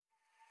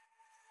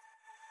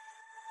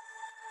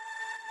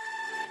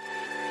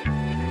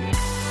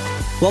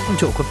Welcome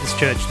to Equippers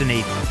Church,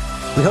 Dunedin.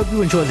 We hope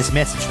you enjoy this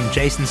message from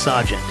Jason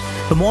Sargeant.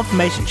 For more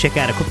information, check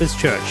out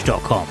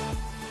equipperschurch.com.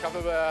 A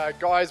couple of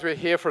guys were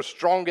here for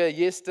Stronger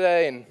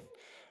yesterday, and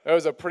it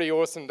was a pretty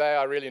awesome day.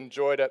 I really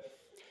enjoyed it.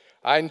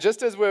 And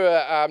just as we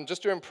were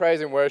just doing praise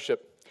and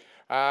worship,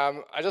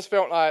 I just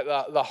felt like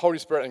the Holy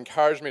Spirit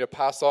encouraged me to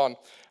pass on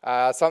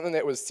something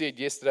that was said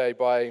yesterday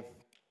by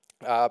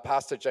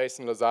Pastor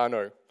Jason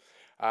Lozano,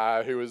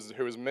 who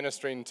was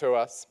ministering to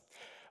us.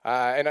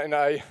 And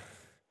I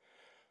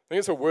think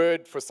it's a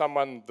word for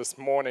someone this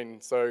morning,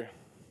 so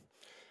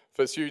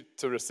for you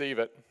to receive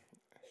it.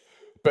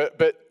 But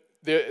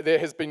there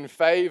has been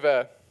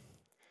favor,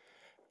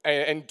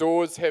 and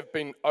doors have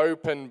been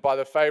opened by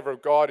the favor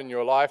of God in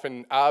your life,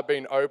 and are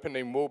being opened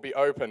and will be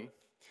open.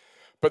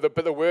 But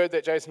the word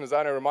that Jason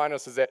Lozano reminded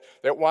us is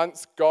that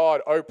once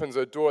God opens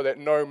a door, that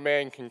no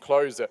man can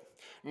close it.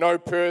 No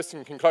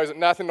person can close it.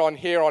 Nothing on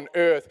here on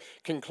earth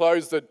can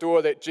close the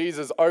door that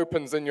Jesus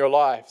opens in your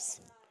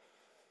lives.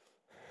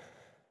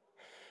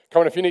 Come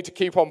on, if you need to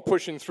keep on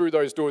pushing through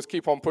those doors,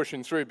 keep on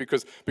pushing through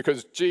because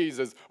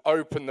Jesus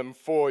opened them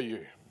for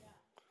you.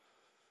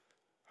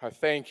 I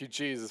thank you,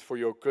 Jesus, for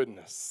your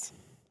goodness.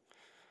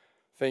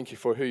 Thank you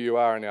for who you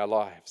are in our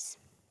lives.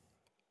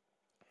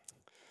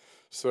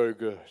 So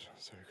good,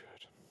 so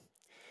good.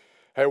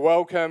 Hey,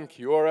 welcome,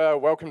 kia ora.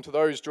 Welcome to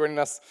those joining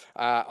us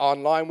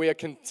online. We are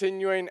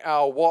continuing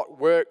our What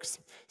Works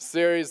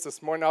series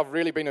this morning. I've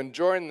really been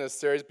enjoying this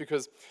series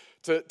because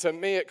to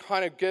me it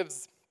kind of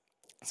gives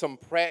some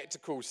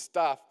practical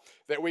stuff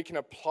that we can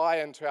apply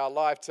into our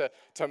life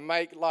to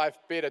make life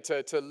better,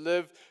 to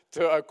live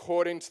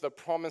according to the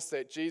promise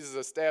that Jesus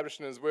established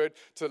in His Word,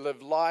 to live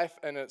life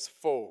in its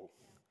full.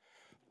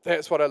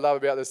 That's what I love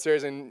about this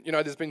series. And,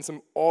 there's been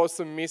some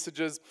awesome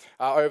messages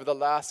over the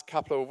last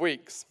couple of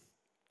weeks.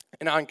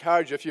 And I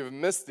encourage you, if you've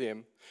missed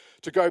them,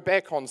 to go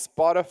back on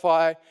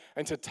Spotify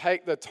and to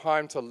take the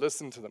time to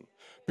listen to them,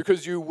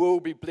 because you will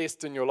be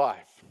blessed in your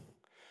life.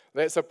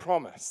 That's a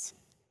promise.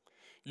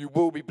 You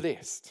will be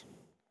blessed.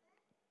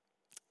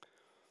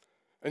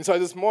 And so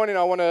this morning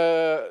I want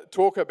to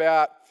talk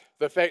about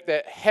the fact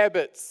that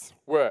habits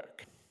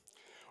work.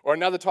 Or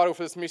another title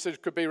for this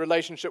message could be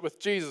Relationship with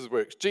Jesus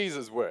Works.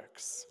 Jesus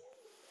works.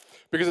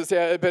 Because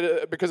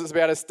it's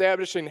about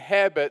establishing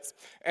habits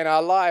in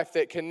our life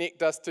that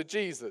connect us to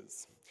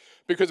Jesus.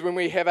 Because when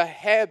we have a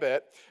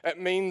habit, it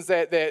means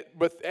that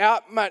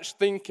without much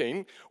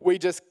thinking, we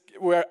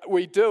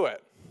do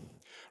it.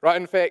 Right?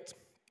 In fact,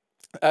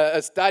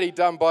 a study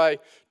done by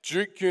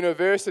Duke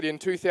University in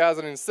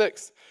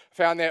 2006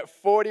 found that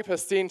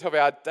 40% of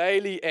our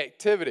daily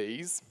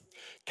activities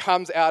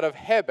comes out of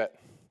habit.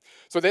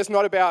 So that's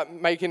not about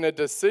making a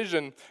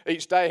decision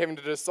each day, having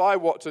to decide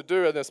what to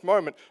do in this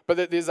moment, but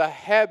that there's a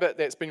habit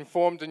that's been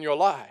formed in your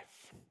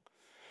life.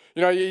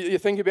 You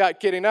think about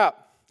getting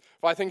up.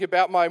 If I think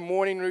about my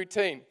morning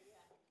routine,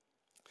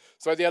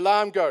 so the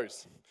alarm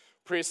goes,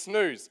 press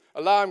snooze,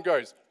 alarm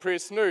goes,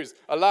 press snooze,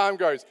 alarm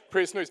goes,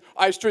 press snooze.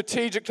 I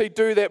strategically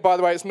do that, by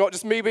the way. It's not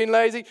just me being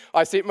lazy.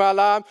 I set my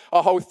alarm,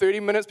 I hold 30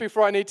 minutes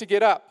before I need to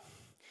get up.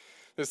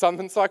 There's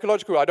something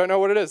psychological. I don't know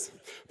what it is.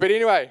 But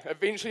anyway,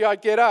 eventually I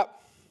get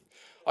up.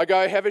 I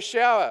go have a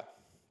shower.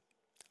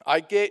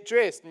 I get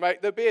dressed,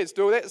 make the beds,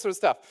 do all that sort of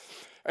stuff.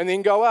 And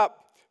then go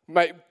up,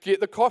 get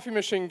the coffee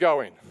machine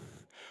going.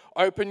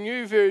 Open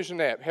YouVersion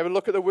app, have a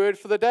look at the word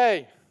for the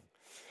day.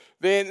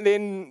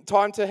 Then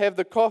time to have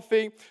the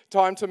coffee,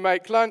 time to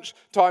make lunch,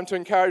 time to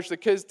encourage the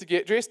kids to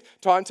get dressed,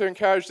 time to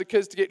encourage the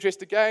kids to get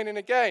dressed again and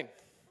again.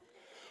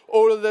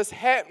 All of this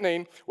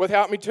happening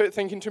without me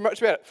thinking too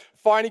much about it.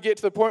 Finally get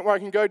to the point where I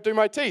can go do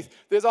my teeth.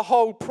 There's a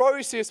whole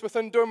process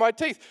within doing my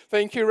teeth.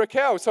 Thank you,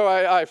 Raquel. So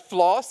I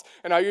floss,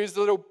 and I use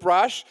the little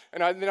brush,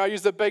 and then I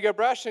use the bigger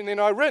brush, and then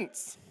I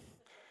rinse.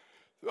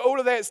 All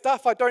of that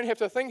stuff I don't have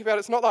to think about.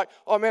 It's not like,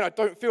 oh man, I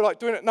don't feel like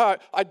doing it. No,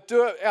 I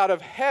do it out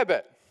of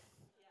habit.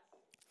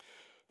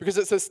 Because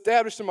it's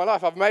established in my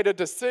life. I've made a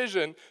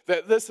decision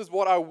that this is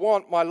what I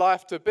want my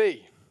life to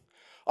be.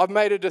 I've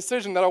made a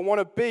decision that I want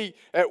to be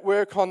at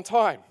work on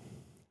time.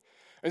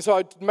 And so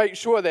I make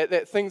sure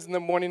that things in the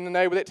morning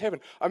enable that to happen.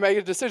 I make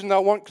a decision that I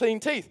want clean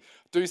teeth.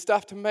 Do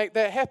stuff to make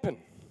that happen.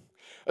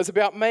 It's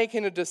about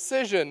making a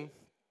decision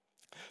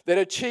that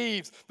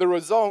achieves the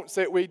results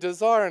that we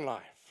desire in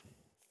life.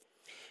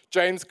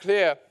 James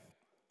Clear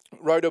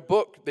wrote a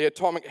book, The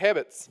Atomic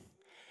Habits.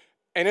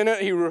 And in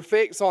it, he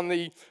reflects on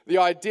the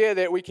idea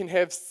that we can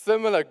have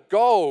similar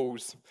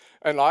goals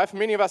in life.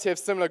 Many of us have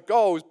similar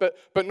goals, but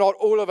not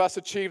all of us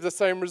achieve the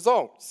same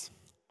results.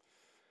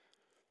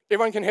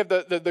 Everyone can have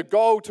the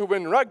goal to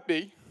win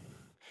rugby,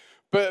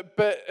 but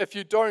if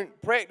you don't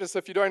practice,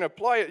 if you don't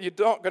apply it, you're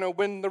not going to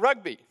win the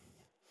rugby.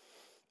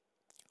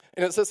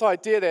 And it's this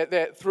idea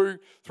that through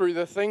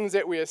the things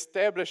that we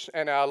establish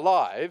in our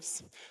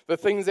lives, the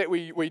things that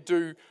we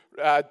do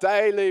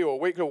daily or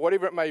weekly or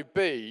whatever it may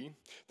be,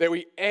 that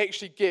we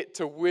actually get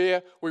to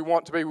where we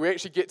want to be. We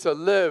actually get to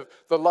live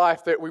the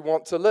life that we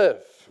want to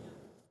live.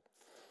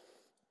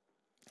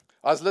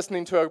 I was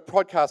listening to a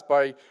podcast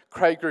by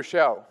Craig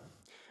Rochelle,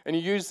 And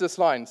he used this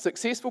line,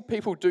 successful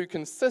people do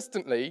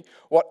consistently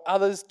what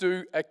others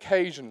do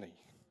occasionally.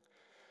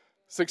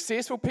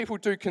 Successful people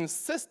do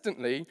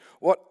consistently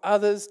what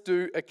others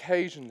do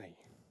occasionally.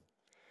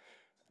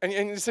 And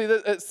you see,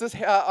 that it's this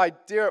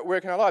idea at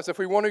work in our lives. If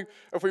we want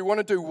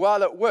to do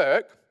well at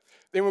work,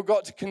 then we've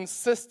got to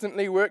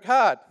consistently work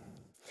hard.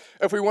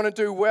 If we want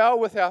to do well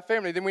with our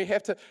family, then we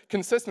have to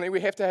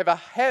have a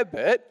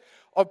habit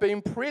of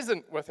being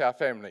present with our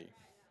family.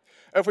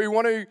 If we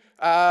want to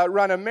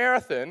run a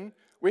marathon,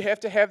 we have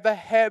to have the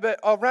habit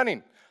of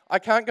running. I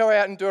can't go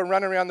out and do a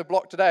run around the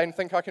block today and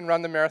think I can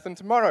run the marathon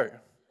tomorrow.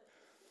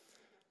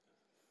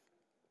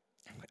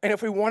 And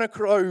if we want to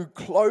grow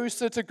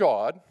closer to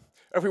God,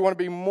 if we want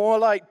to be more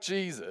like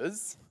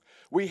Jesus,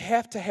 we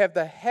have to have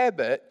the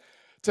habit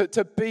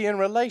to be in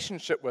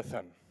relationship with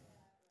Him.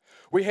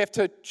 We have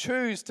to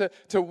choose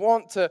to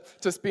want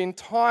to spend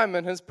time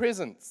in His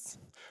presence.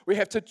 We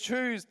have to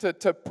choose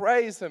to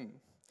praise Him,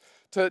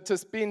 to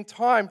spend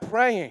time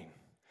praying,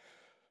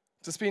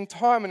 to spend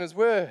time in His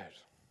Word.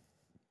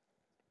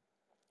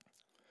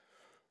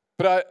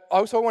 But I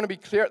also want to be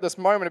clear at this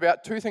moment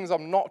about two things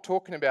I'm not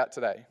talking about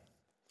today.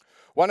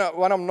 One,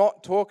 I'm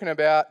not talking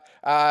about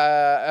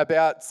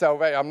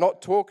salvation. I'm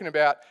not talking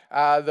about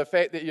the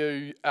fact that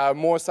you are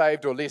more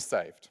saved or less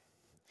saved.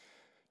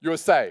 You're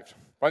saved.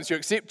 Once you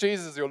accept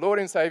Jesus as your Lord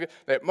and Savior,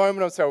 that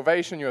moment of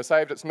salvation, you're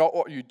saved. It's not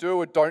what you do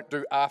or don't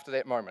do after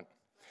that moment.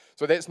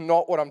 So that's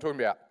not what I'm talking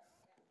about.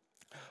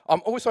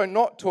 I'm also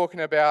not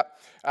talking about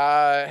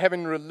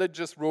having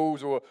religious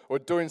rules or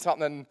doing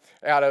something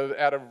out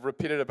of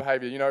repetitive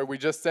behavior. You know, we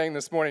just sang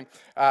this morning,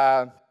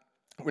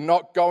 we're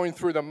not going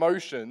through the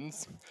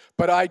motions,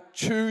 but I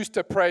choose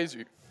to praise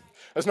you.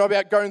 It's not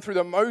about going through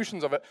the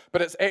motions of it,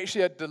 but it's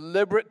actually a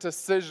deliberate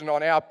decision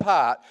on our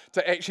part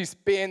to actually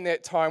spend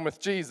that time with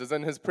Jesus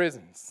in His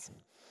presence.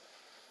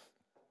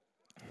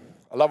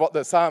 I love what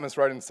the psalmist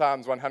wrote in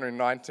Psalms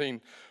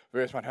 119,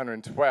 verse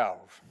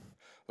 112,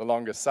 the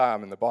longest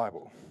psalm in the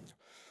Bible.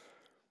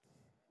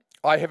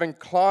 I have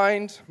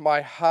inclined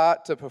my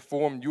heart to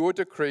perform your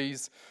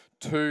decrees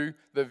to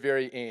the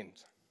very end.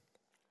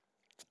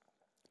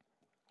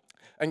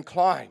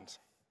 Inclined.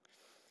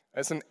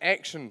 It's an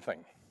action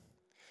thing.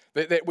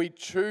 That we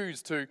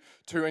choose to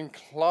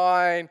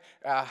incline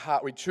our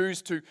heart. We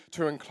choose to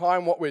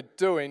incline what we're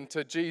doing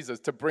to Jesus,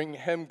 to bring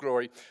Him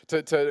glory,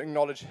 to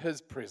acknowledge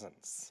His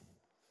presence.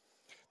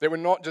 That we're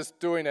not just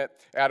doing it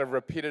out of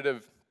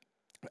repetitive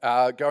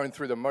going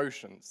through the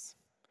motions,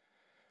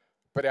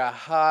 but our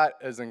heart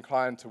is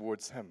inclined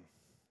towards Him.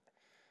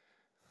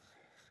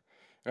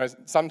 You know,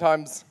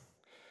 sometimes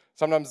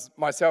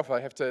myself, I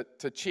have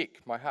to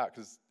check my heart,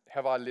 because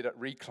have I let it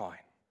recline?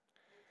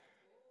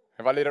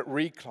 Have I let it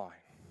recline?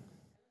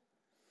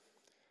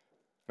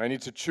 And I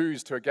need to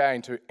choose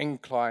to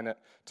incline it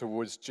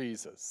towards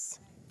Jesus.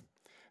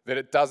 That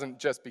it doesn't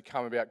just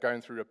become about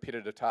going through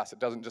repetitive tasks. It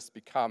doesn't just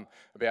become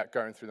about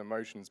going through the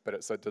motions, but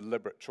it's a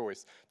deliberate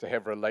choice to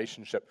have a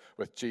relationship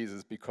with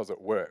Jesus because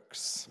it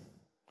works.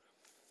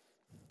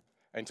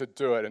 And to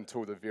do it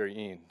until the very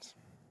end.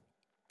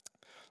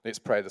 Let's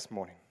pray this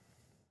morning.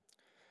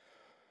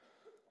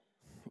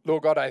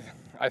 Lord God,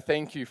 I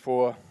thank you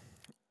for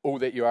all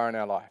that you are in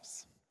our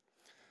lives.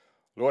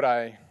 Lord,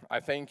 I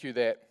thank you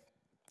that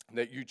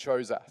you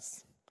chose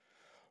us.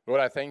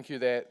 Lord, I thank you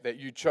that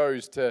you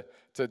chose to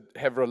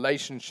have a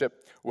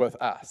relationship with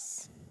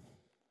us.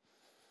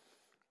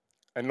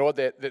 And Lord,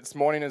 that this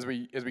morning as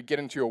we get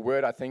into your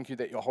word, I thank you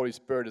that your Holy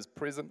Spirit is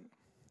present.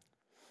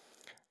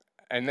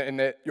 And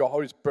that your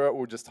Holy Spirit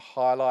will just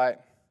highlight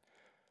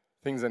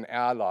things in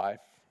our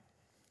life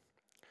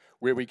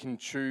where we can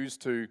choose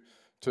to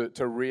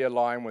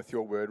realign with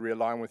your word,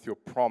 realign with your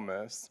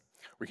promise.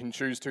 We can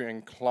choose to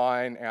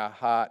incline our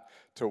heart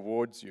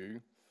towards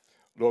you.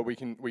 Lord, we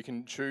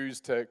can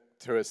choose to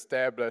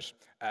establish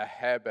a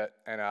habit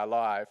in our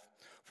life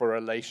for a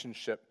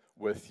relationship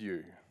with you.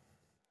 In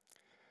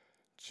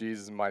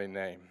Jesus' mighty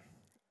name,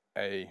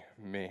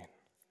 amen.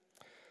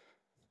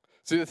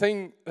 See, the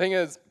thing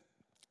is,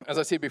 as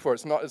I said before,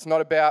 it's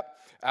not about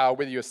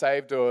whether you're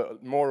saved or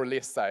more or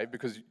less saved,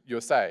 because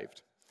you're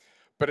saved.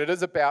 But it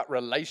is about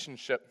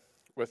relationship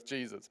with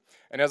Jesus.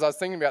 And as I was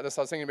thinking about this,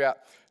 I was thinking about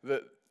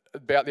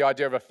the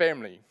idea of a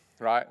family,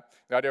 right?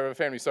 The idea of a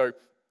family. So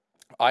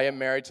I am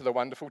married to the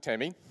wonderful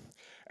Tammy,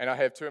 and I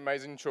have two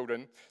amazing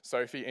children,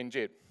 Sophie and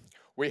Jed.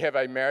 We have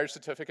a marriage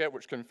certificate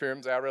which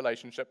confirms our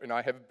relationship, and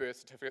I have birth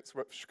certificates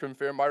which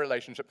confirm my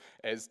relationship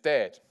as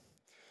dad.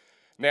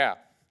 Now,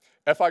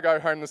 if I go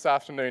home this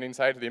afternoon and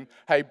say to them,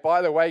 hey,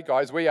 by the way,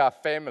 guys, we are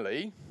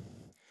family,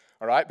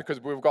 all right, because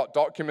we've got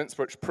documents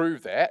which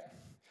prove that,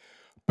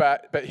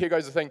 but here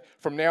goes the thing.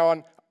 From now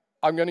on,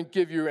 I'm going to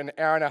give you an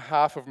hour and a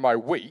half of my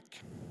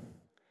week.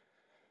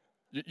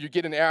 You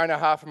get an hour and a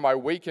half of my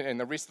week, and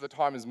the rest of the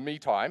time is me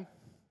time.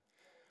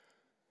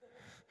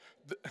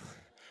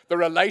 The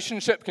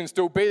relationship can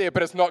still be there,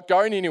 but it's not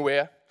going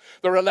anywhere.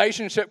 The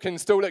relationship can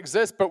still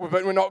exist, but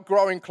we're not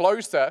growing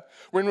closer.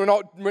 When we're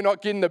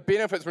not getting the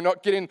benefits, we're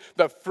not getting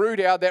the fruit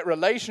out of that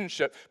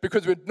relationship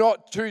because we're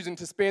not choosing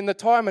to spend the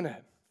time in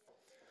it.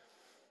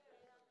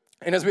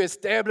 And as we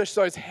establish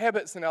those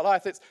habits in our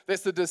life,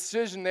 that's the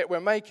decision that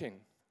we're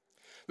making.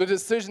 The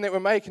decision that we're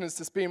making is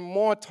to spend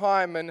more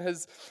time in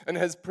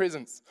His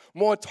presence,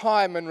 more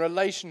time in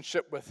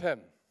relationship with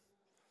Him.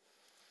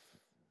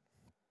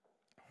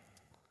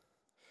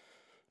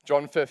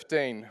 John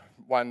 15,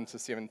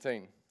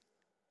 1-17.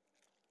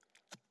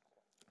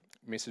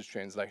 Message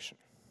translation.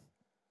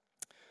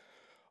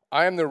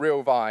 I am the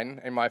real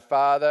vine, and my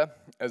Father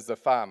is the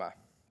farmer.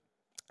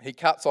 He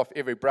cuts off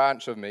every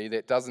branch of me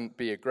that doesn't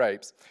bear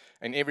grapes,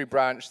 and every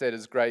branch that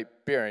is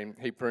grape-bearing,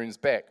 He prunes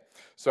back,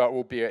 so it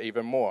will bear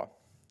even more.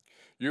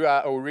 You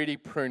are already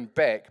pruned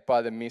back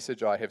by the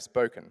message I have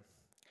spoken.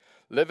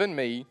 Live in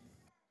me,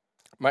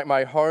 make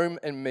my home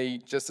in me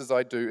just as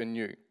I do in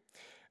you.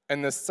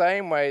 In the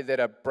same way that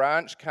a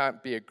branch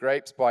can't bear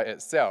grapes by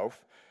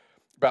itself,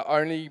 but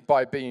only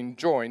by being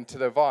joined to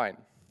the vine.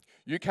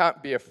 You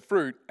can't bear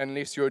fruit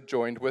unless you're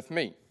joined with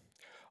me.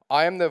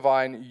 I am the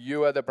vine,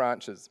 you are the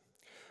branches.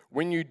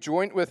 When you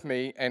join with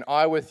me and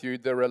I with you,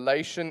 the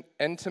relation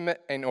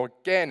intimate and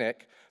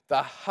organic,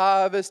 the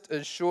harvest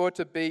is sure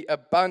to be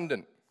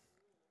abundant.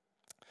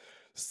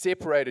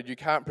 Separated, you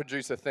can't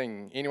produce a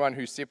thing. Anyone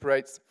who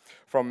separates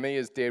from me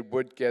is dead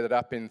wood gathered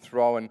up and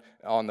thrown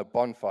on the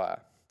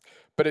bonfire.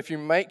 But if you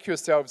make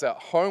yourselves at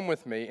home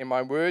with me and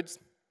my words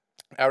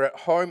are at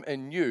home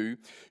in you,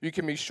 you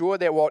can be sure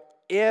that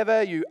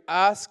whatever you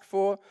ask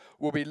for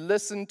will be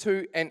listened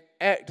to and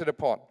acted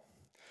upon.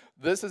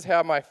 This is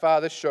how my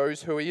Father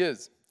shows who He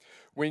is.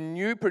 When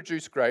you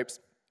produce grapes,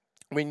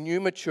 when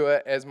you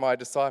mature as my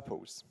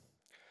disciples.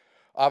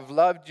 I've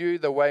loved you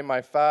the way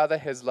my Father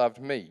has loved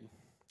me.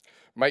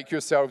 Make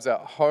yourselves at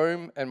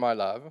home in my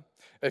love.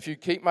 If you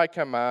keep my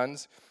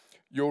commands,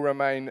 you'll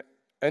remain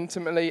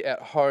intimately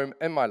at home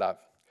in my love.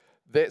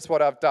 That's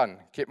what I've done,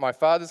 kept my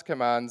Father's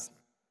commands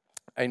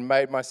and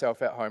made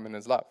myself at home in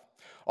His love.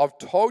 I've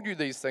told you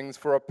these things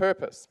for a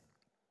purpose,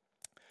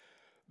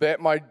 that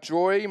my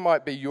joy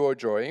might be your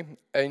joy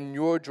and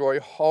your joy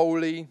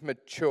wholly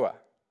mature.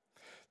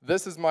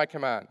 This is my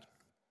command.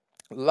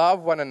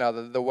 Love one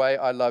another the way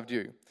I loved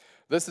you.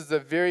 This is the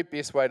very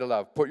best way to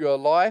love. Put your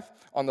life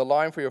on the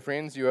line for your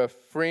friends. You are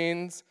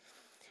friends.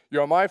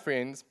 You are my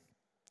friends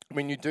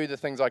when you do the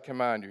things I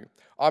command you.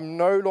 I'm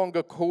no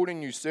longer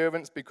calling you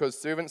servants because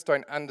servants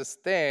don't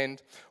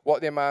understand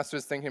what their master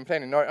is thinking and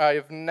planning. No, I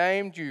have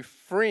named you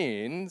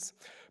friends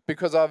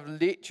because I've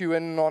let you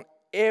in on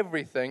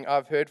everything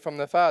I've heard from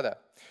the Father.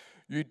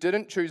 You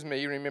didn't choose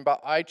me. Remember,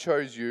 I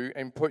chose you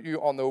and put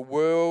you on the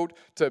world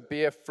to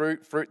bear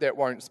fruit that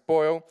won't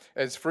spoil.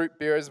 As fruit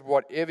bearers,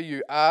 whatever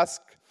you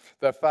ask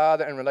the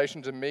Father in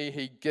relation to me,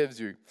 He gives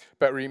you.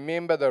 But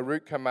remember the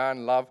root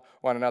command, love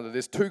one another.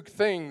 There's two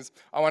things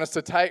I want us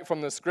to take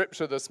from the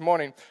scripture this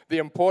morning. The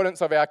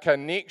importance of our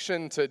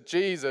connection to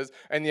Jesus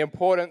and the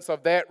importance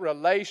of that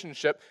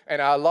relationship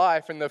and our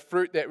life and the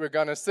fruit that we're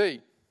going to see.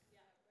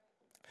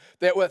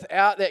 That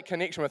without that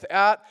connection,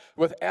 without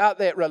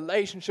that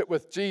relationship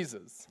with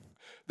Jesus,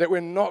 that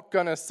we're not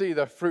going to see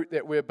the fruit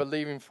that we're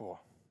believing for.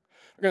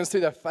 We're going to see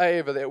the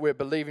favor that we're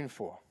believing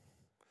for.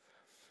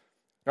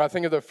 I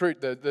think of the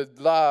fruit, the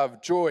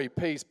love, joy,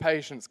 peace,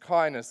 patience,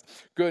 kindness,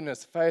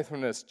 goodness,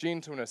 faithfulness,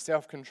 gentleness,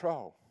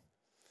 self-control.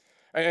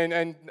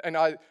 And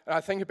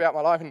I think about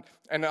my life,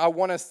 and I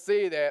want to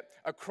see that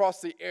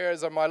across the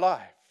areas of my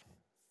life.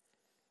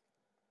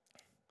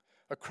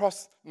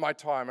 Across my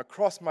time,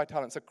 across my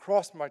talents,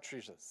 across my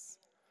treasures.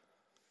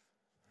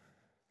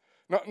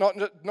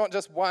 Not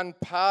just one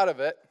part of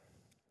it,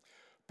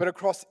 but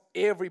across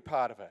every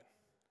part of it.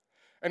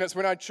 And it's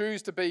when I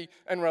choose to be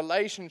in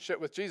relationship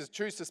with Jesus,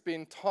 choose to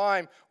spend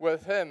time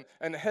with Him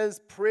in His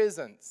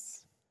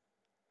presence,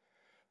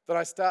 that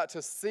I start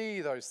to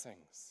see those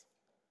things.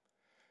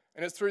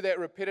 And it's through that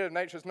repetitive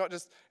nature. It's not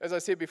just, as I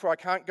said before, I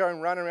can't go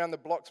and run around the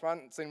blocks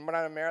once and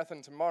run a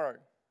marathon tomorrow.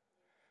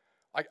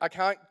 I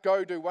can't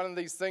go do one of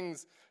these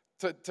things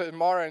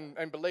tomorrow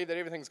and believe that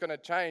everything's going to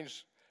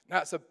change. No,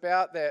 it's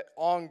about that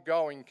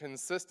ongoing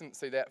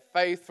consistency, that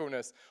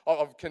faithfulness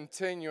of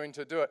continuing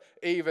to do it,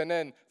 even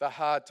in the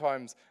hard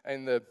times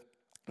and the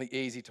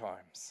easy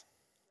times.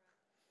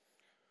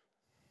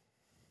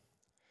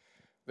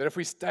 That if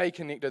we stay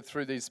connected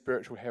through these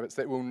spiritual habits,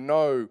 that we'll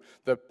know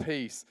the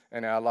peace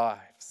in our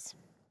lives.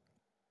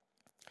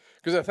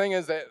 Because the thing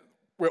is that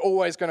we're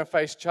always going to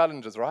face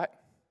challenges, right?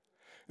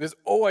 There's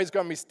always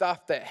going to be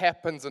stuff that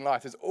happens in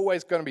life. There's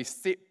always going to be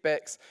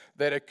setbacks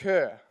that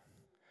occur.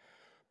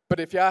 But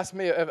if you ask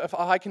me, if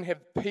I can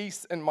have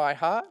peace in my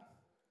heart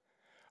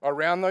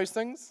around those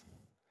things,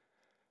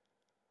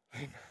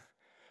 then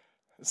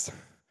it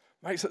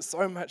makes it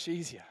so much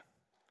easier.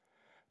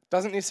 It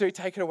doesn't necessarily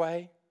take it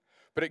away,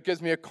 but it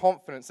gives me a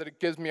confidence, that it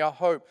gives me a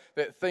hope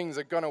that things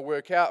are going to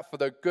work out for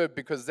the good,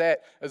 because that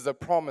is the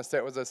promise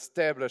that was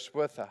established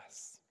with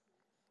us.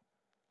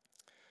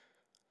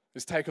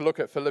 Let's take a look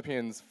at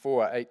Philippians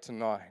 4,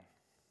 8-9.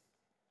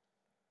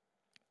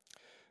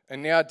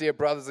 And now, dear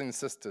brothers and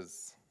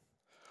sisters,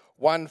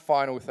 one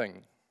final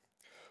thing.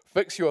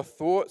 Fix your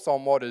thoughts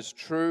on what is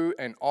true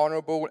and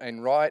honorable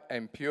and right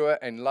and pure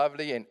and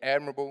lovely and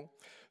admirable.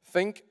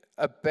 Think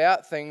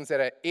about things that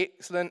are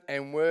excellent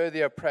and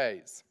worthy of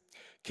praise.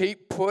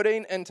 Keep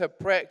putting into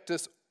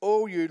practice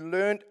all you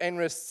learned and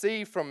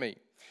received from me.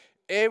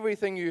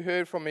 Everything you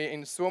heard from me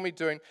and saw me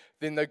doing,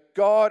 then the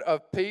God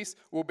of peace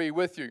will be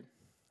with you.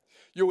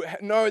 You'll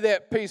know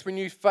that peace when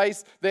you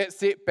face that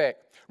setback,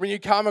 when you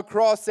come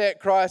across that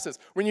crisis,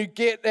 when you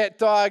get that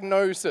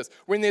diagnosis,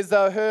 when there's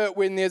a hurt,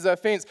 when there's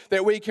offense,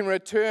 that we can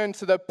return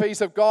to the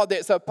peace of God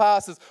that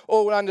surpasses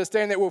all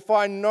understanding, that we'll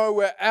find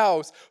nowhere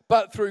else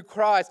but through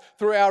Christ,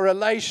 through our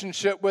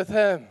relationship with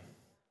Him.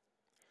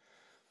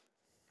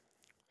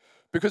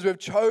 Because we've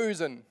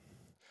chosen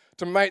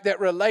to make that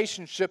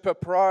relationship a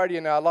priority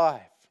in our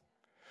life.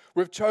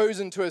 We've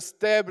chosen to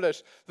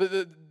establish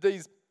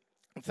these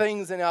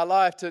things in our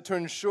life to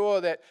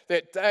ensure that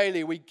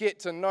daily we get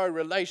to know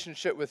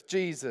relationship with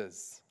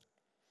Jesus.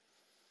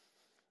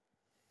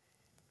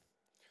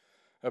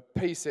 A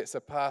peace that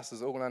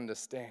surpasses all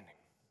understanding.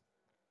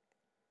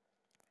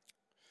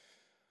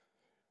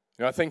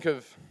 I think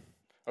of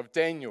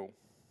Daniel.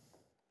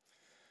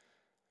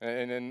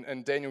 And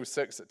in Daniel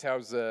 6, it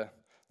tells the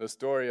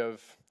story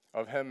of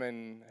him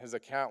and his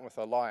account with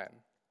a lion.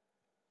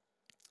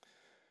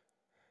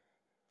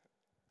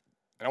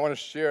 And I want to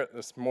share it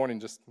this morning,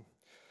 just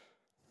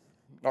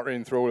not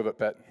reading through all of it,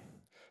 but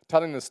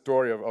telling the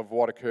story of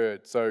what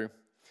occurred. So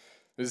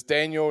there's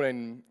Daniel,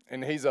 and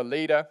he's a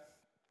leader.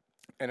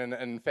 And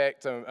in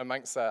fact,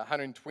 amongst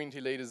 120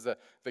 leaders,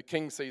 the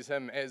king sees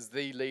him as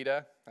the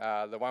leader,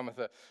 the one with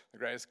the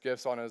greatest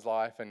gifts on his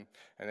life and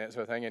that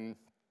sort of thing.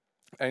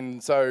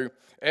 And so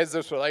as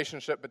this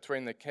relationship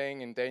between the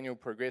king and Daniel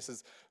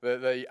progresses,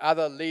 the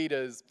other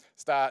leaders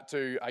start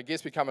to, I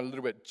guess, become a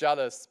little bit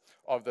jealous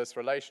of this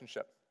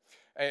relationship.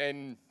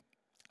 And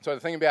so the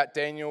thing about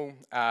Daniel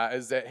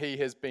is that he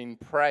has been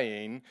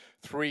praying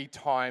 3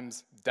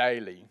 times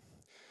daily.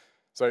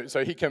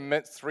 So he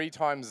commits 3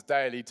 times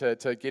daily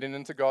to getting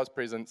into God's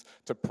presence,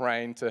 to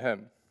praying to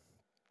Him.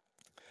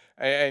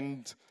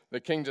 And the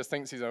king just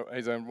thinks he's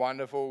a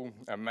wonderful,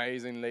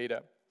 amazing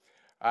leader.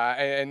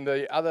 And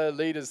the other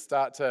leaders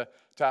start to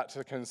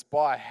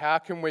conspire. How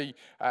can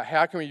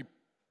we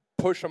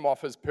push him off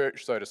his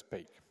perch, so to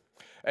speak?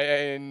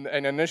 And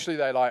initially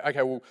they're like,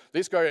 okay, well,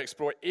 let's go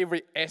explore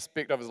every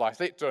aspect of his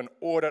life. Let's do an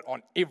audit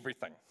on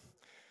everything.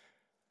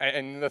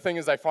 And the thing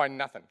is, they find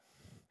nothing.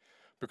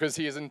 Because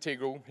he is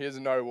integral, he is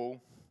noble,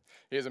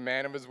 he is a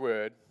man of his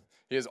word,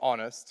 he is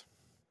honest.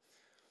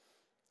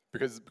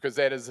 Because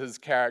that is his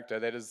character,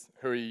 that is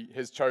who he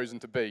has chosen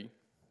to be.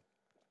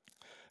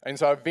 And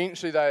so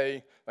eventually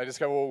they just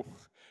go, well,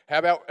 how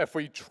about if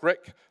we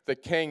trick the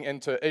king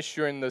into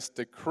issuing this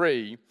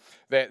decree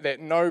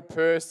that no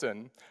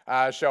person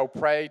shall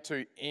pray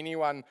to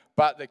anyone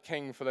but the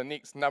king for the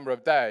next number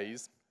of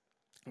days?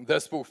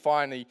 This will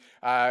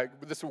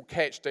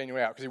catch Daniel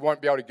out, because he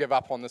won't be able to give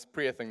up on this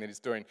prayer thing that he's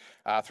doing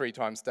 3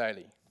 times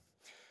daily.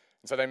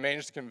 And so they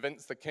managed to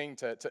convince the king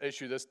to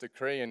issue this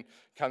decree, and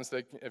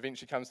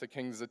eventually comes to the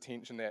king's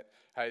attention that,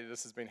 hey,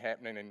 this has been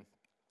happening, and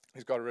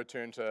he's got to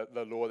return to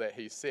the law that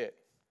he set.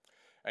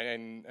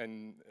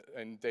 And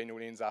Daniel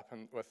ends up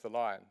with the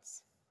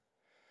lions.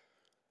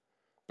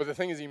 But the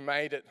thing is, he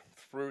made it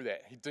through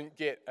that. He didn't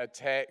get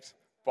attacked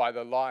by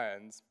the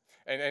lions.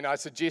 And I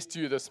suggest to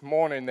you this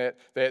morning that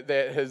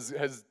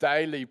his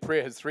daily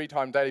prayer, his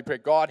 3-time daily prayer,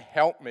 God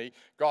help me,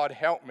 God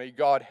help me,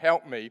 God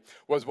help me,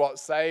 was what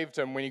saved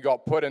him when he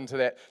got put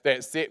into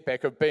that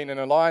setback of being in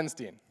a lion's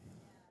den.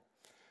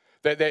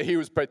 That he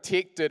was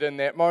protected in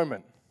that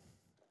moment.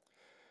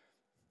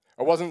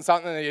 It wasn't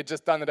something that he had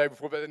just done the day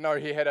before, but no,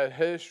 he had a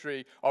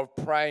history of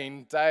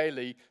praying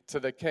daily to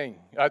the king,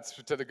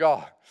 to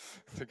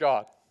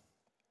God.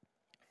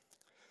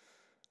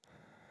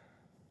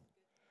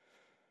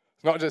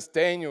 It's not just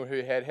Daniel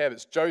who had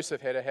habits.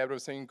 Joseph had a habit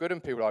of seeing good in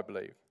people, I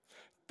believe.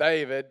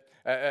 David,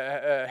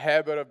 a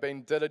habit of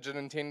being diligent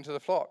and tending to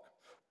the flock.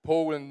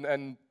 Paul,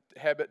 and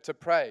habit to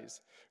praise.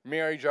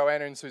 Mary,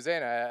 Joanna, and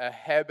Susanna, a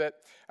habit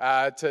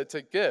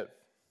to give.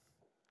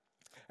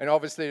 And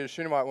obviously, the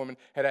Shunammite woman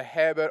had a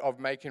habit of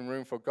making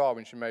room for God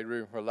when she made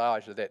room for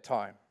Elijah at that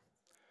time.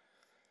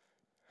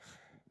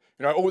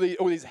 All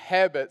these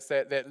habits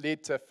that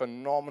led to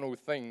phenomenal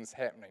things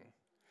happening.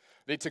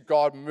 Led to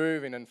God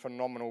moving in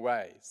phenomenal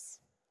ways.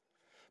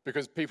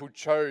 Because people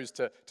chose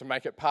to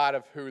make it part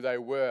of who they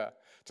were,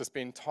 to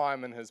spend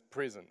time in His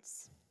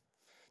presence,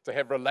 to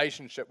have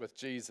relationship with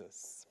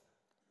Jesus.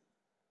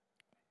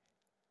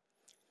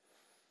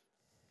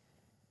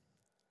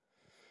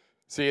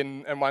 See,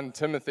 in 1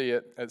 Timothy,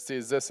 it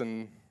says this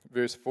in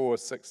verse 4,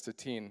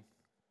 6-10.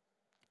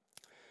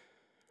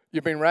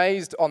 You've been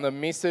raised on the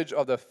message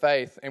of the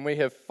faith, and we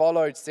have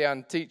followed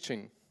sound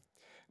teaching.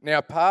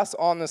 Now pass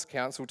on this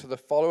counsel to the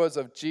followers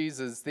of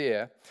Jesus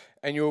there,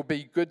 and you will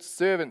be good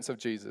servants of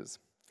Jesus.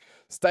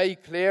 Stay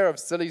clear of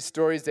silly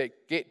stories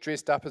that get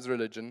dressed up as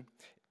religion.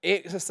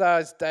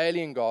 Exercise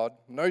daily in God.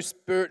 No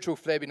spiritual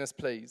flabbiness,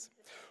 please.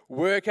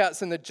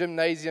 Workouts in the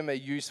gymnasium are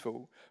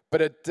useful,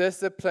 but a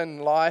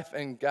disciplined life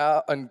in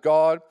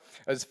God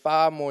is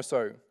far more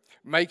so,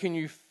 making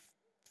you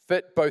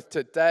fit both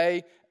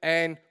today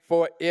and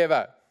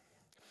forever.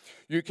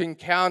 You can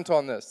count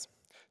on this.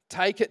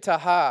 Take it to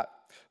heart.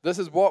 This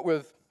is what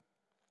we've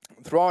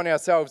thrown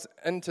ourselves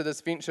into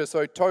this venture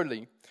so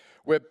totally.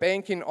 We're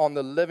banking on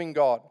the living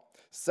God,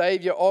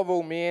 Savior of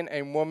all men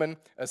and women,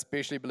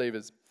 especially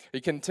believers. He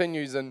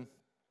continues in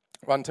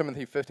 1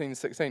 Timothy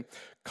 15:16.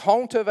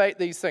 Cultivate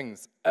these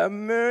things.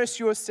 Immerse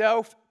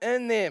yourself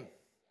in them.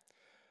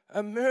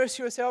 Immerse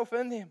yourself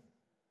in them.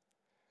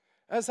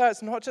 And so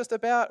it's not just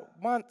about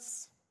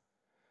once,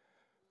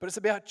 but it's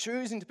about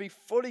choosing to be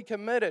fully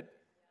committed.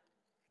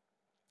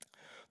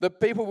 The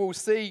people will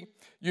see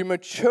you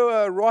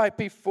mature right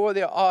before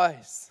their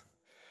eyes.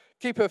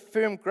 Keep a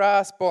firm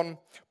grasp on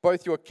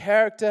both your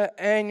character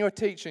and your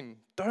teaching.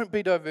 Don't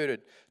be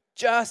diverted.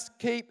 Just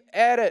keep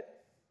at it.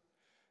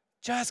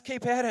 Just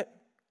keep at it.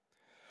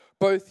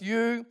 Both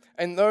you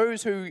and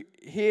those who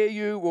hear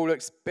you will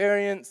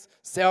experience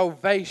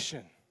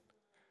salvation.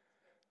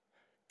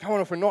 Come on,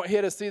 if we're not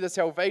here to see the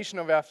salvation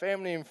of our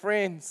family and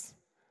friends,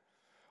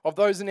 of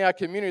those in our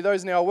community,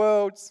 those in our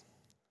worlds,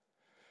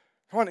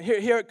 come on,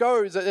 here it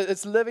goes.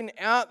 It's living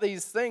out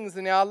these things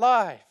in our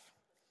life.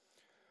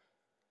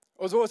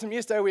 It was awesome.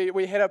 Yesterday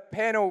we had a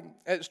panel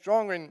at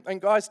Stronger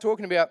and guys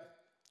talking about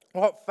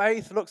what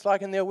faith looks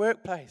like in their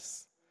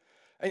workplace.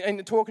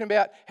 And talking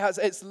about how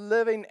it's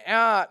living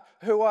out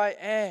who I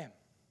am.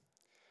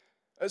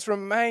 It's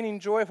remaining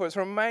joyful. It's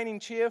remaining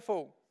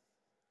cheerful.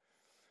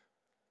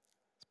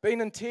 It's being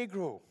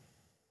integral.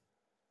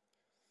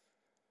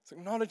 It's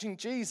acknowledging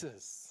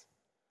Jesus.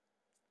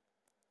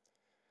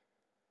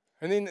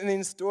 And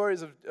then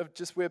stories of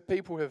just where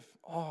people have,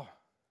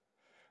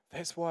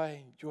 that's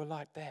why you're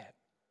like that.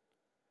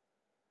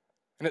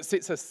 And it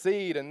sets a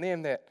seed in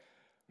them that,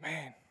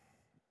 man,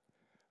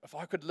 if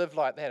I could live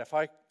like that, if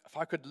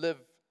I could live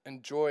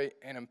in joy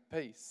and in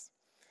peace,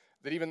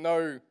 that even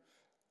though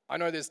I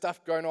know there's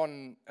stuff going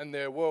on in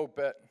their world,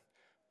 but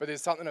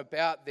there's something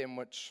about them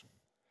which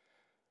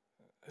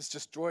is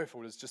just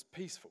joyful, is just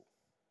peaceful.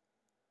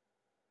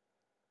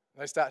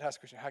 They start to ask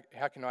the question,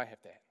 how can I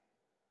have that?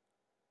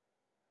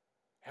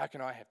 How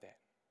can I have that?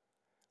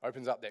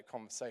 Opens up that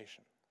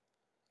conversation.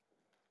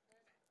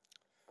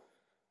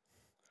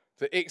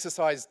 To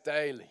exercise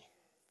daily.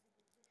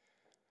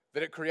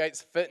 That it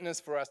creates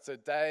fitness for us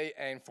today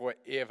and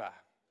forever.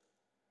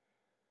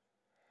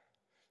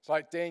 It's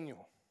like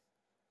Daniel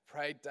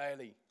prayed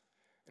daily,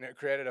 and it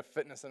created a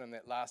fitness in him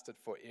that lasted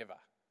forever.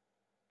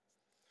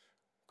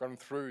 Got him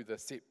through the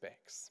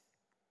setbacks.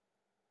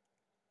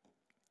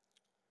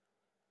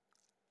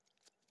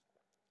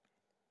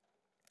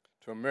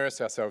 To immerse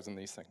ourselves in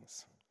these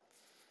things.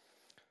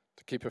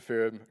 To keep a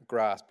firm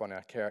grasp on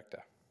our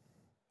character.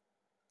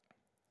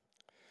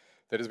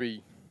 That as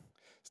we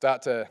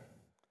start to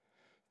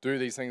do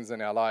these things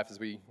in our life, as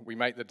we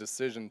make the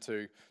decision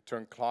to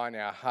incline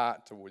our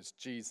heart towards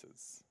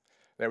Jesus,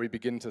 that we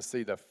begin to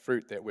see the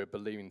fruit that we're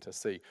believing to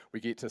see. We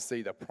get to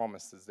see the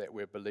promises that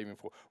we're believing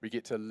for. We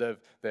get to live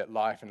that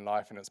life in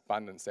its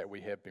abundance that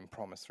we have been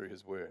promised through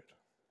His Word.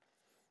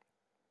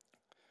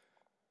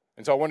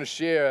 And so I want to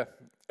share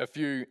a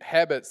few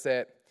habits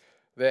that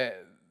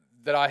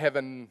I have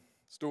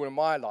installed in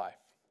my life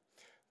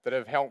that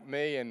have helped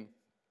me, and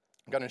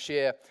I'm going to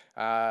share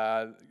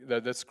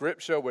the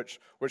scripture which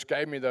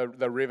gave me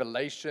the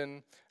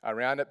revelation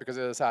around it, because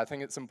as I say, I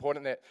think it's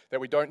important that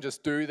we don't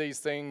just do these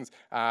things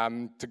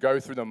to go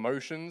through the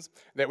motions,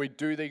 that we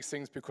do these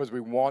things because we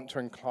want to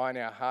incline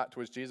our heart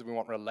towards Jesus. We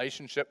want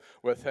relationship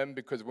with Him,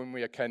 because when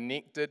we are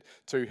connected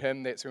to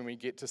Him, that's when we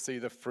get to see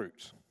the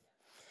fruit.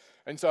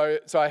 And so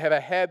I have a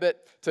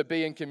habit to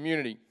be in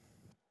community.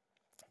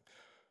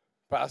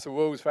 Pastor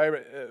Will's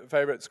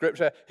favorite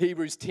scripture,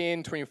 Hebrews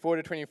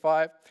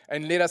 10:24-25.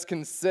 And let us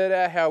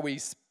consider how we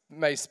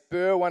may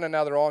spur one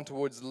another on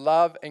towards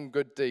love and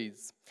good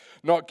deeds,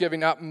 not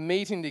giving up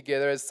meeting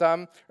together as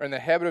some are in the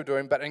habit of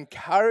doing, but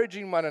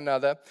encouraging one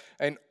another,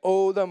 and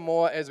all the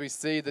more as we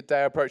see the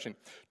day approaching.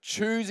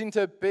 Choosing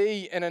to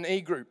be in an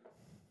e-group,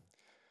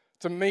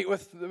 to meet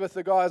with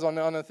the guys on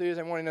a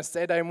Thursday morning, a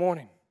Saturday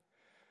morning.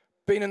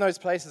 Being in those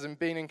places and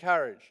being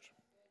encouraged.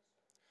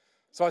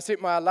 So I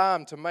set my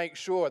alarm to make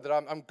sure that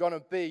I'm going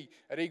to be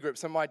at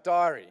e-groups in my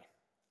diary.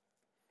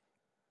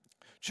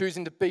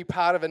 Choosing to be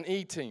part of an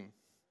e-team.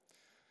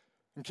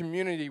 In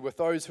community with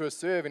those who are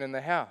serving in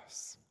the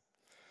house.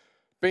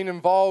 Being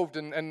involved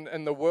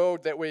in the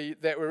world that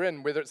we're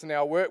in, whether it's in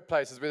our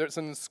workplaces, whether it's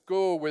in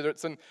school, whether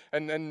it's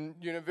in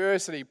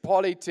university,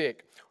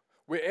 polytech,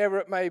 wherever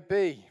it may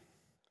be,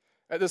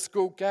 at the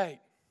school gate.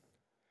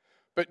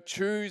 But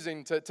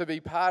choosing to be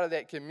part of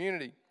that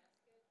community.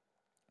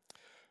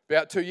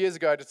 About 2 years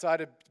ago, I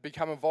decided to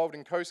become involved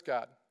in Coast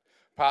Guard.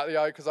 Partly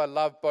because I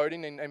love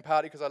boating and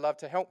partly because I love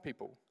to help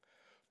people.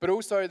 But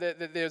also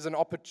that there's an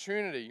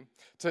opportunity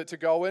to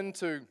go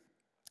into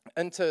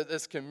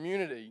this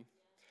community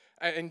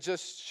and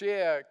just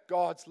share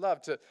God's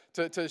love,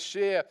 to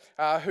share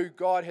who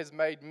God has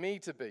made me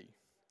to be.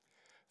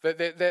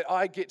 That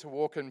I get to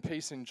walk in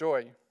peace and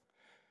joy.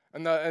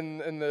 And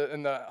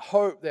the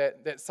hope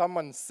that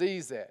someone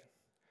sees that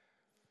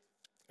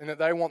and that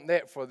they want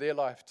that for their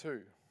life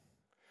too.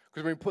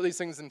 Because when we put these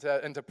things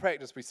into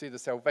practice, we see the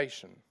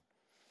salvation.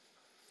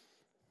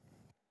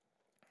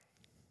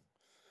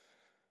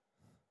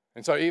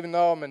 And so even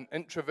though I'm an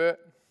introvert,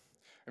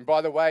 and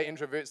by the way,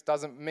 introverts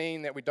doesn't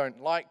mean that we don't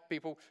like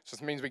people. It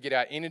just means we get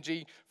our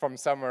energy from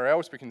somewhere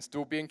else. We can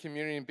still be in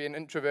community and be an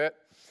introvert.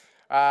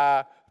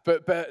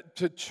 But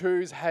to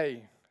choose,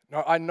 hey,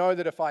 no, I know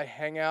that if I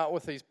hang out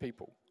with these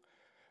people,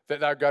 that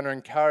they're going to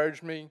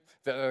encourage me,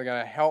 that they're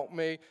going to help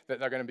me, that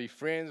they're going to be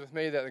friends with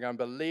me, that they're going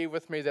to believe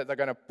with me, that they're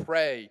going to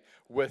pray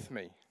with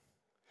me.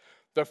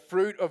 The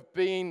fruit of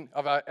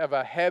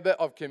a habit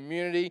of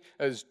community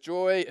is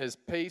joy, is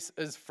peace,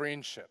 is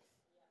friendship.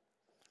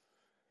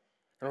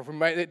 And if we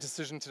make that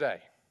decision today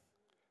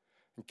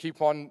and keep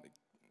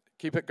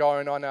it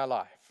going on our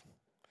life,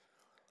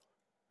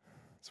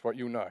 it's what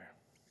you'll know.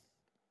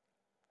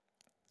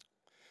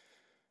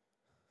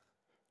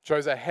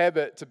 Chose a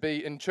habit to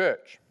be in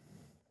church.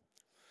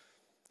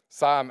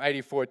 Psalm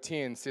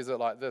 84:10 says it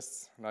like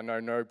this, and I know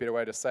no better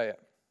way to say it.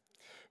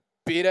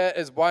 Better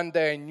is one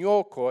day in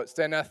your courts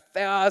than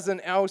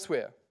 1,000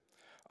 elsewhere.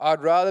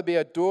 I'd rather be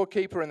a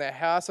doorkeeper in the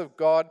house of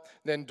God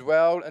than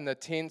dwell in the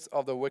tents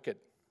of the wicked.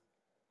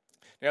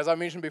 Now, as I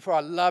mentioned before, I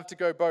love to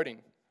go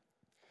boating.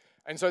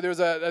 And so there was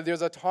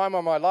a time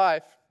in my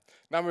life,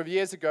 a number of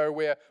years ago,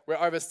 where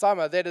over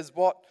summer, that is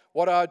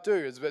what I'd do,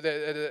 is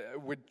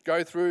we'd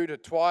go through to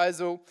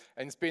Twizel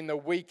and spend the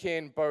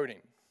weekend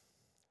boating.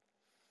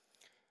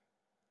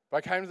 But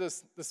I came to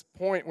this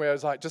point where I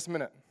was like, just a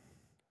minute.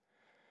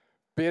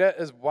 Better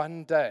is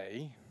one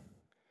day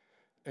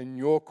in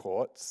your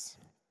courts,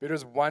 better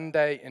is one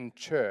day in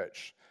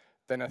church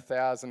than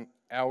 1,000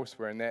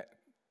 elsewhere, and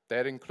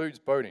that includes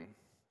boating.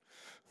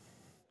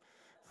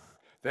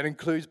 That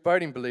includes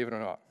boating, believe it or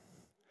not.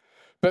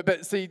 But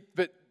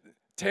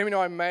Tammy and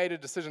I made a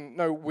decision.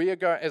 No, we are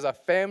going as a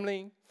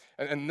family,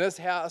 and in this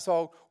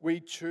household, we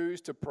choose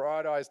to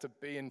prioritize to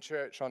be in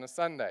church on a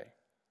Sunday.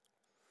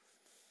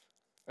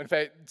 In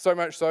fact, so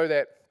much so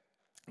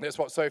that's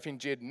what Sophie and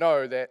Jed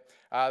know, that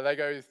they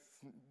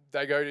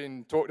go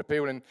and talk to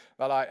people, and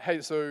they're like,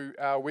 hey, so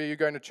where are you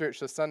going to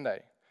church this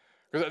Sunday?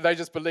 Because they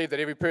just believe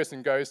that every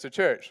person goes to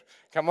church.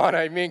 Come on,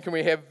 amen. Can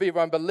we have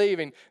everyone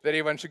believing that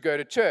everyone should go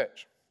to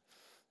church?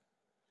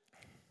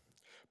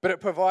 But it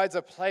provides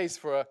a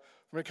place when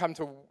we come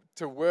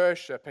to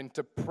worship and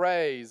to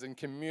praise and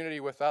community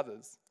with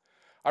others.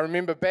 I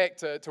remember back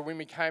to when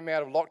we came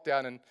out of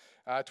lockdown in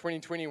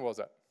 2020, was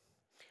it?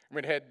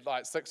 We'd had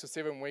like 6 or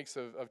 7 weeks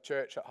of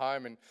church at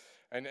home,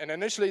 and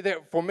initially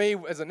that for me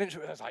as an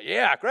introvert, I was like,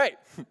 yeah, great.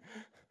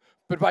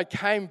 But I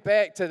came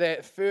back to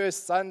that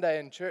first Sunday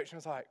in church and I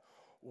was like,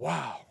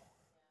 wow,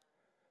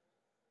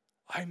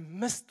 I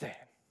missed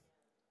that.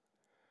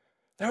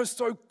 That was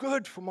so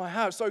good for my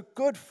heart, so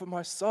good for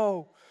my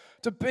soul.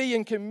 To be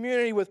in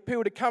community with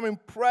people, to come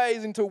and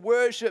praise and to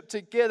worship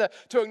together,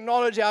 to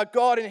acknowledge our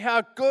God and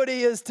how good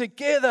He is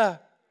together.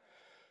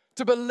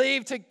 To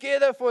believe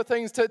together for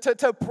things,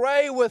 to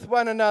pray with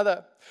one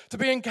another, to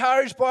be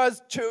encouraged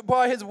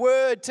by His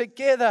word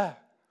together,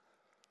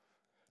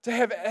 to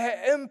have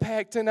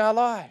impact in our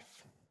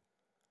life.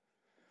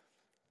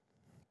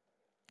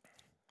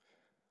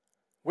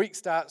 Week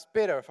starts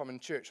better if I'm in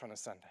church on a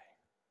Sunday.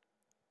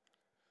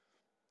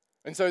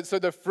 And so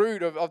the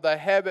fruit of the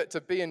habit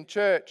to be in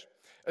church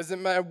is that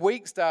my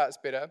week starts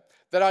better,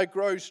 that I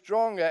grow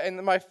stronger, and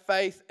that my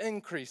faith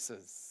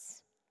increases.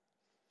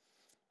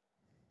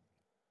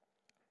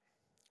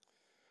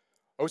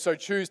 Also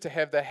choose to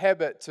have the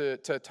habit to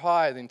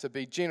tithe and to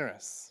be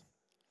generous.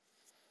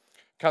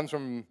 It comes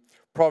from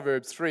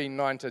Proverbs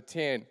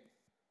 3:9-10.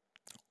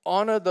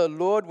 Honor the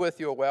Lord with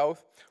your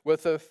wealth,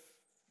 with the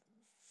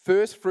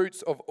first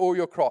fruits of all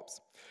your crops.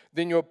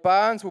 Then your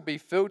barns will be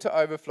filled to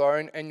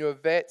overflowing, and your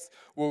vats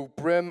will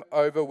brim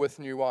over with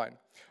new wine.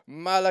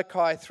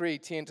 Malachi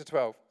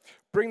 3:10-12.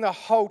 Bring the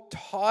whole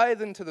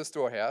tithe into the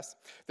storehouse,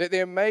 that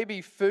there may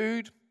be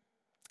food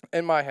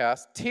in my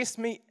house. Test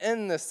me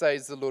in this,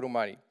 says the Lord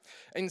Almighty,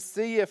 and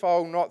see if I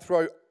will not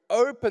throw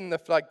open the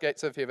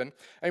floodgates of heaven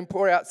and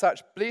pour out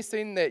such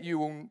blessing that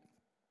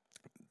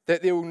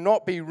there will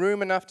not be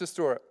room enough to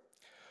store it.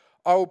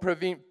 I will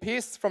prevent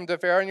pests from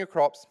devouring your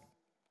crops,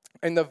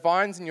 and the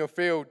vines in your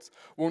fields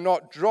will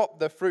not drop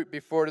the fruit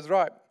before it is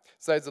ripe,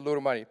 says the Lord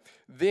Almighty.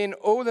 Then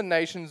all the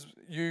nations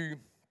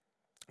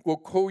will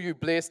call you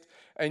blessed,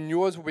 and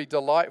yours will be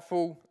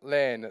delightful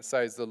land,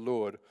 says the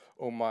Lord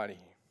Almighty.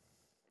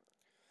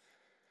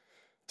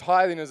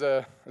 Tithing is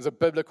a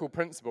biblical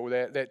principle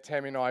that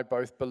Tammy and I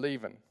both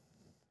believe in.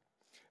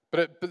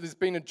 But there's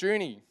been a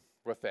journey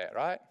with that,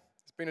 right?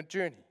 It's been a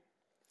journey.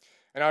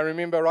 And I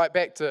remember right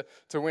back to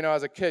when I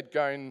was a kid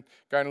going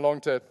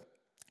along to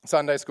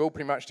Sunday school,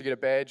 pretty much to get a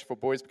badge for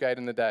Boys Brigade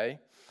in the day.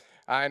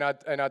 And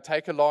I'd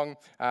take along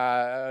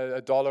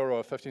 $1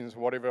 or 15 cents,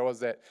 whatever it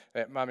was that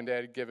Mum and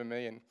Dad had given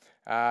me.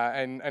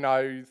 And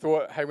I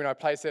thought, hey, when I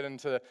place that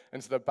into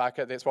the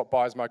bucket, that's what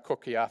buys my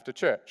cookie after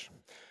church.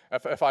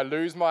 If I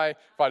lose my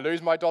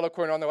dollar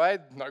coin on the way,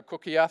 no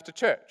cookie after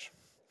church.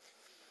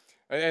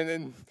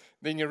 And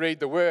then you read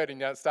the word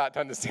and you start to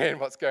understand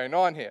what's going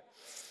on here.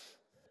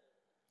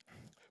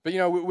 But,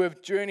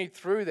 we've journeyed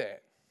through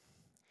that.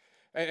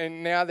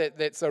 And now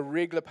that's a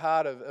regular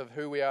part of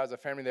who we are as a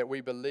family, that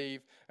we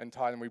believe in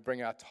tithe and we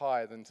bring our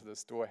tithe into the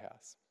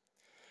storehouse.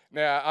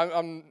 Now,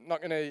 I'm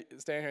not going to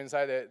stand here and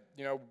say that,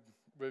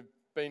 we've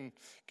been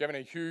given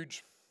a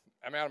huge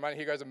amount of money.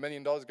 Here goes $1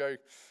 million, go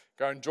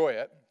enjoy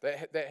it.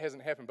 That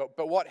hasn't happened.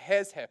 But what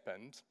has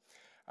happened,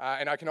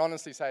 and I can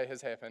honestly say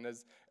has happened,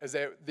 is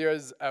that there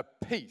is a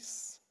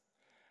peace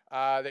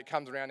that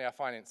comes around our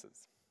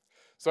finances.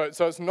 So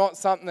it's not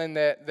something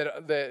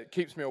that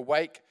keeps me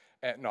awake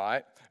at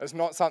night. It's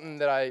not something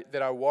that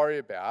I worry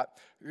about,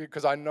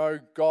 because I know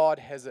God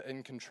has it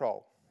in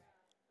control.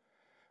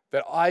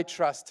 That I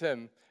trust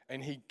Him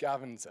and He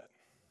governs it.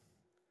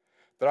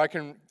 That I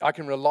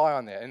can rely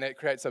on that, and that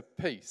creates a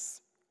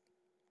peace.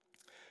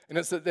 And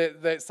it's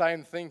that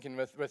same thinking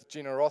with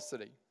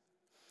generosity.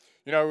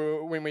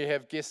 When we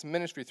have guest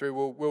ministry through,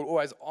 we'll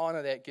always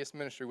honour that guest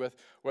ministry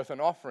with an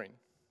offering.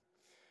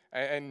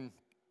 And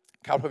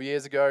a couple of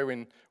years ago,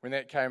 when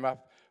that came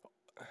up,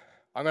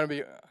 I'm going to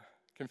be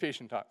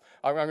confession time.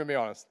 I'm going to be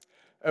honest.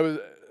 It was,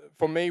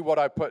 for me, what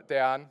I put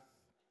down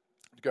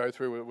to go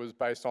through was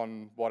based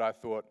on what I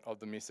thought of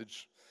the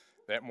message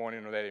that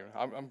morning or that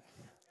evening.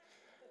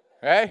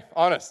 Hey,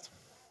 honest.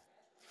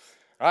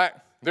 Right?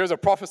 There's a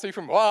prophecy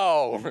from,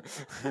 wow.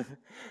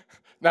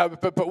 No,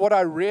 but what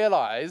I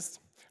realized,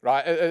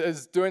 right,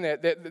 is doing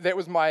that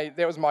was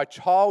my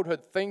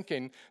childhood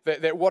thinking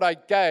that what I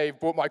gave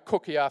brought my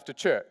cookie after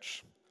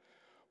church.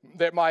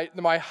 That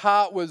my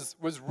heart was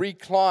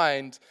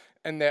reclined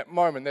in that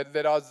moment,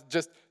 that I was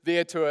just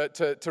there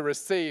to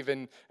receive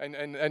and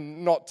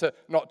not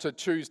to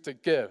choose to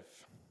give.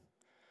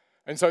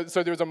 And so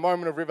there was a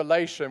moment of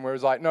revelation where it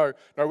was like, no,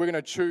 we're going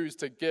to choose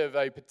to give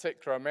a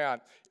particular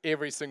amount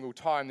every single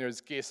time there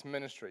is guest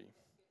ministry.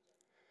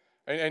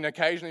 And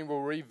occasionally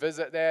we'll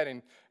revisit that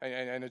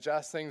and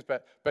adjust things,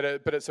 but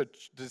it's a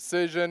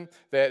decision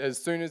that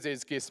as soon as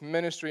there's guest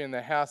ministry in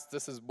the house,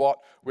 this is what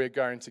we're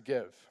going to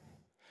give.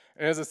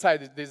 And as I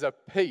say, there's a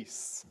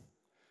peace.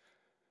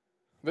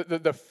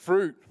 The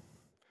fruit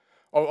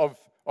of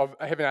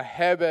having a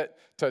habit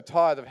to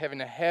tithe, of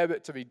having a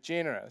habit to be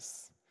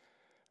generous,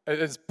 it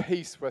is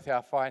peace with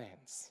our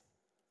finance.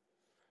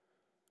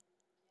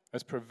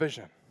 It's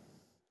provision.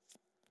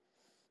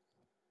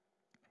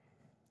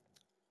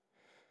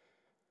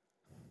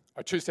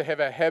 I choose to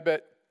have a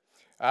habit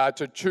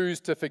to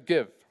choose to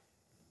forgive.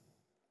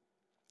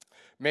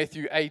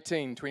 Matthew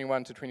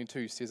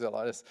 18:21-22 says it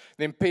like this.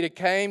 Then Peter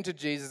came to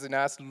Jesus and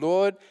asked,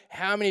 Lord,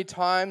 how many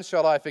times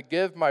shall I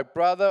forgive my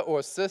brother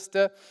or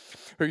sister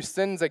who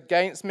sins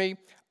against me?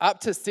 Up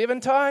to 7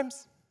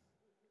 times?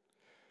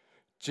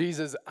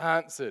 Jesus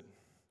answered,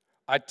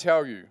 I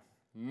tell you,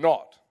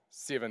 not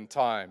 7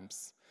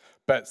 times,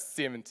 but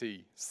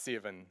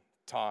 77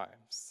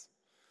 times.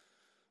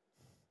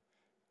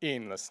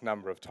 Endless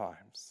number of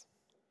times.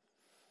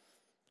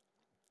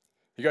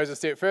 He goes a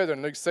step further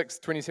in Luke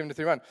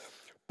 6:27-31.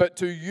 But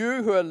to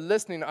you who are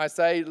listening, I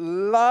say,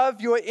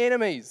 love your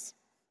enemies.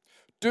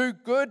 Do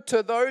good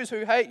to those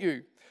who hate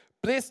you.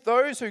 Bless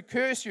those who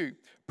curse you.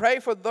 Pray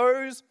for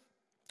those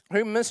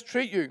who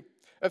mistreat you.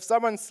 If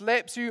someone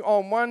slaps you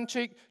on one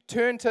cheek,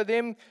 turn to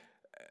them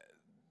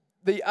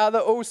the other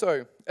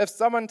also. If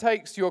someone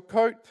takes your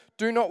coat,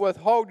 do not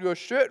withhold your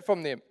shirt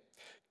from them.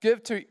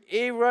 Give to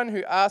everyone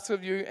who asks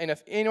of you, and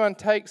if anyone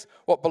takes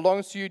what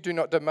belongs to you, do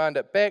not demand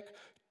it back.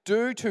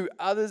 Do to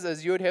others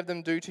as you would have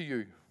them do to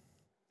you.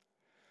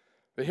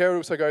 But here it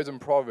also goes in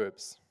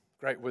Proverbs,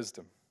 great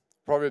wisdom.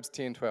 Proverbs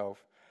 10:12.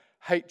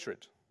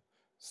 Hatred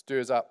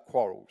stirs up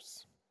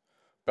quarrels,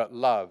 but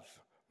love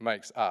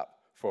makes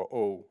up for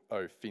all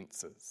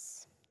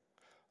offenses.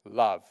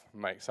 Love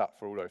makes up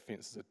for all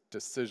offenses. A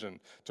decision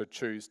to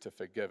choose to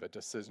forgive, a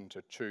decision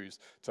to choose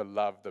to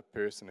love the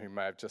person who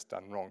may have just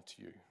done wrong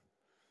to you.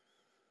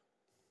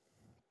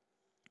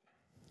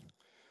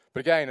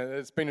 But again,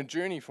 it's been a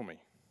journey for me.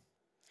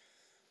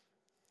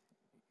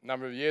 A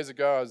number of years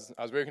ago,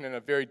 I was working in a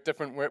very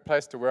different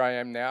workplace to where I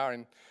am now,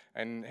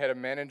 and had a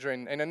manager,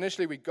 and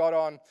initially we got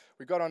on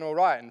all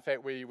right. In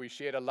fact, we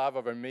shared a love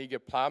of Omega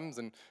plums,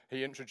 and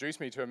he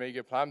introduced me to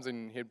Omega plums,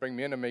 and he'd bring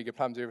me in Omega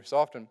plums every so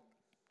often.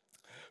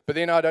 But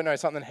then, I don't know,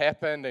 something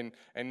happened,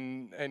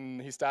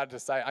 and he started to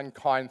say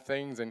unkind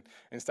things, and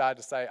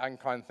started to say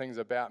unkind things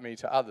about me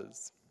to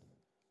others.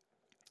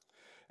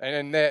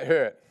 And that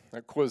hurt.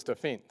 It caused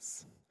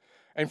offense.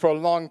 And for a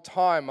long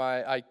time,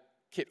 I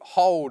kept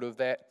hold of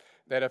that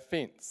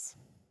offense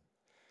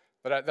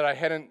that I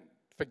hadn't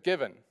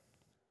forgiven.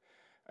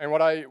 And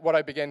what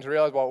I began to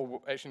realize,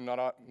 well, actually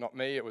not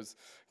me, it was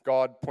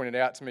God pointed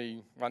out to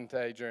me one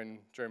day during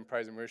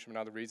praise and worship,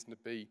 another reason to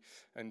be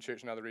in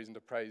church, another reason to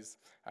praise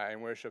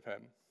and worship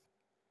Him,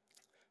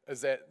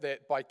 is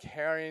that by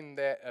carrying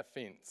that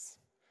offense,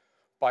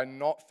 by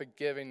not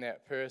forgiving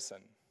that person,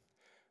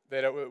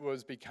 that it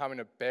was becoming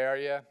a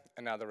barrier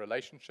in other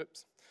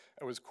relationships.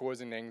 It was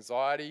causing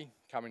anxiety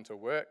coming to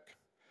work.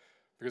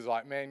 Because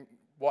man,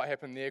 what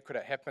happened there? Could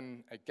it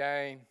happen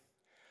again?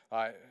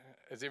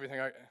 Is everything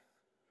okay?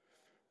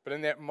 But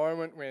in that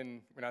moment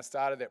when I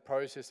started that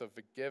process of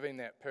forgiving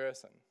that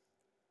person,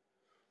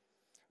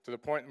 to the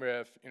point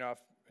where if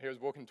he was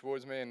walking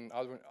towards me and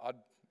I'd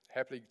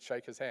happily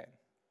shake his hand,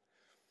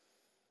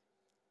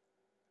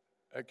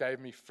 it gave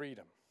me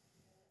freedom.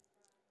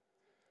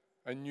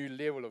 A new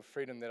level of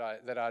freedom that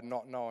I had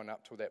not known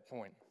up till that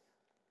point.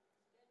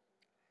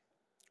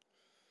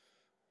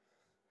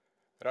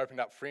 It opened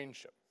up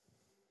friendship.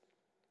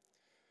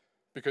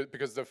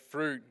 Because the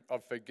fruit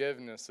of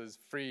forgiveness is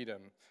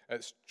freedom,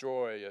 it's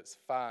joy, it's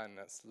fun,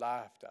 it's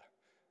laughter,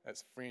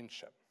 it's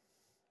friendship.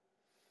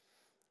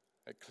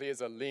 It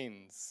clears a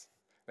lens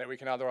that we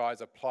can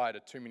otherwise apply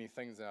to too many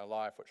things in our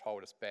life which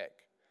hold us back.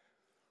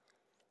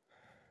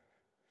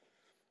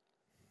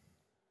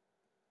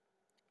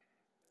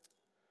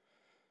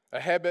 A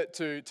habit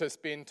to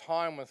spend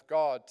time with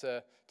God,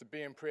 to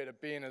be in prayer, to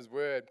be in His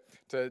Word,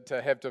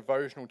 to have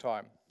devotional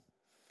time.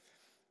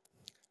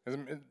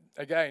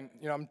 Again,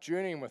 I'm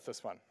journeying with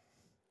this one.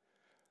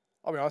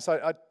 I'll be honest,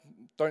 I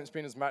don't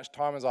spend as much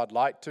time as I'd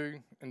like to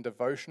in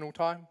devotional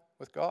time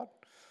with God.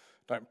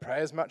 Don't pray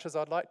as much as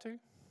I'd like to.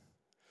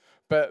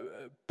 But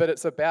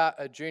it's about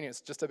a journey.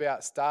 It's just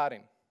about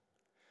starting.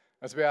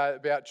 It's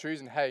about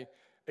choosing, hey,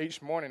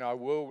 each morning I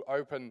will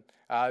open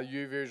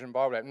YouVersion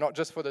Bible app, not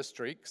just for the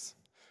streaks,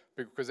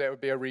 because that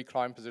would be a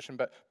recline position,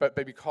 but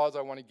because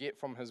I want to get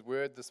from His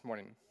Word this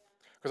morning.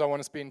 Because I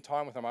want to spend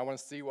time with Him. I want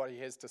to see what He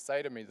has to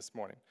say to me this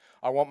morning.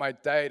 I want my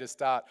day to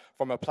start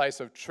from a place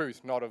of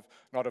truth, not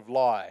of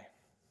lie.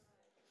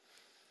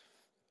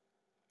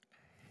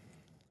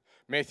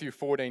 Matthew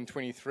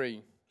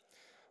 14:23.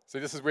 So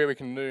this is where we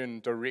can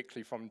learn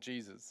directly from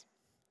Jesus.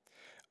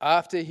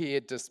 After He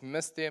had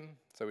dismissed them,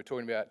 so we're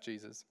talking about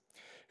Jesus,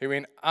 He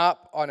went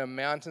up on a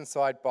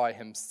mountainside by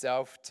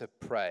Himself to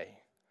pray.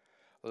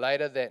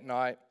 Later that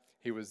night,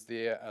 He was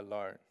there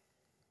alone.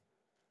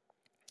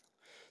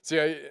 See,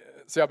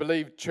 I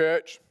believe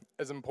church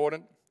is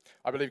important.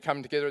 I believe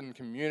coming together in the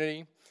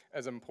community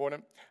is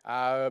important.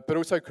 But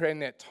also creating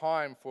that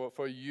time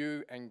for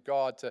you and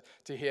God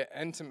to hear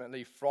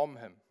intimately from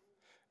Him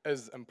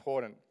is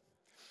important.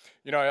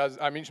 As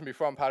I mentioned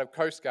before, I'm part of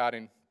Coast Guard,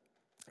 and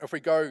if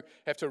we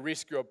have to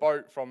rescue a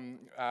boat from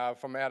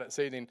out at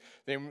sea,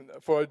 then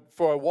for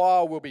a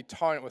while we'll be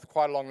towing it with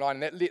quite a long line,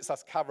 and that lets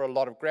us cover a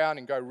lot of ground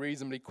and go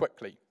reasonably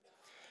quickly.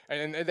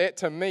 And that,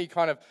 to me,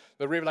 kind of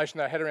the revelation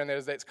that I had around that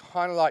is that's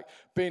kind of like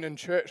being in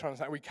church.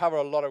 We cover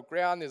a lot of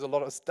ground. There's a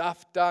lot of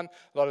stuff done,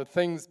 a lot of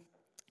things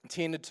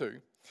tended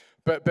to.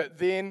 But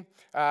then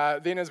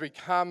as we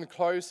come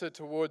closer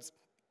towards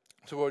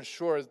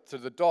shore, to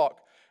the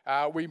dock,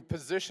 we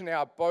position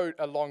our boat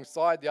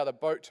alongside the other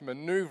boat to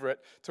maneuver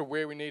it to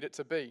where we need it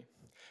to be.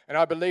 And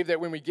I believe that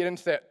when we get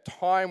into that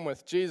time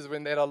with Jesus,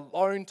 when that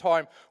alone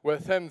time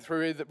with Him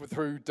through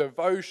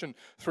devotion,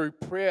 through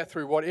prayer,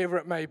 through whatever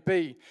it may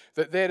be,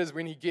 that is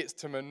when He gets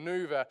to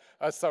maneuver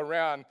us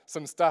around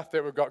some stuff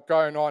that we've got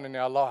going on in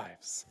our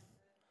lives.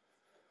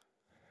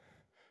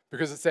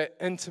 Because it's that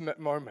intimate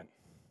moment.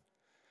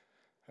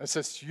 It's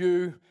just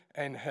you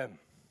and Him.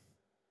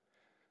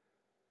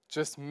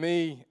 Just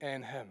me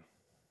and Him.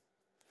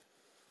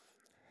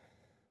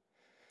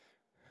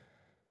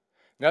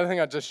 Another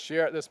thing I just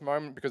share at this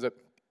moment, because it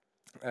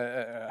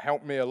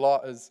helped me a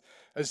lot, is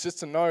just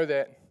to know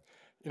that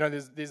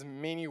there's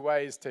many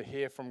ways to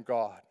hear from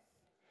God.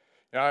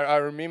 I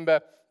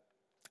remember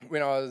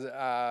when I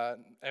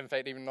was, in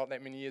fact, even not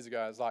that many years ago,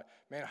 I was like,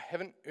 man, I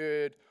haven't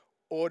heard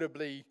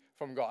audibly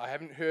from God. I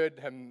haven't heard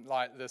Him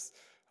like this.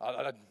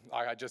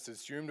 I just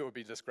assumed it would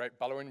be this great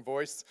bellowing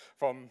voice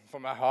from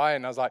a high,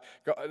 and I was like,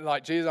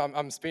 God, Jesus,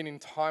 I'm spending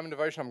time in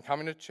devotion, I'm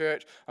coming to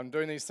church, I'm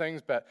doing these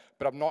things, but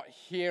I'm not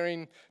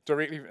hearing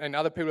directly, and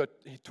other people are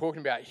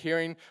talking about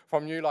hearing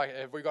from you, like,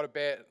 have we got a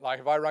bad, like,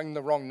 have I rung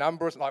the wrong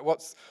numbers, like,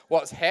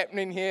 what's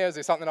happening here, is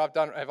there something I've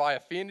done, have I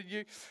offended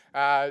you?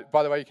 By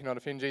the way, you cannot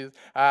offend Jesus.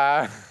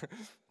 But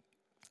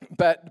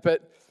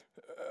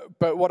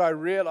what I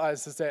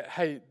realized is that,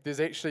 hey,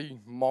 there's actually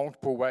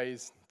multiple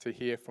ways to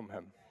hear from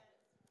Him.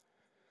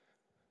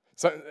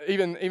 So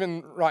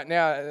even right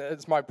now,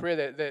 it's my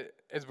prayer that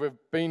as we've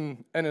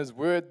been in His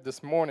Word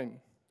this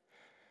morning,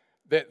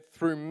 that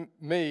through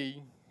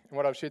me and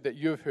what I've shared, that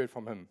you've heard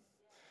from Him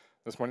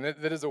this morning.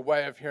 That is a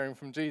way of hearing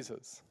from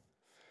Jesus.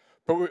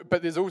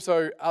 But there's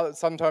also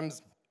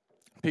sometimes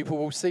people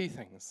will see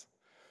things.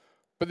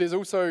 But there's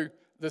also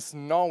this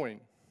knowing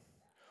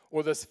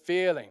or this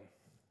feeling.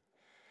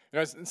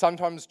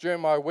 Sometimes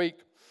during my week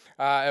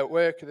at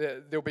work,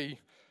 there'll be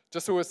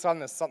just all of a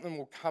sudden, something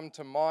will come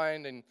to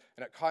mind, and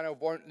it kind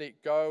of won't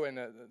let go, and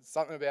it's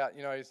something about,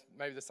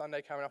 maybe the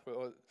Sunday coming up,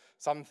 or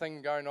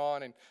something going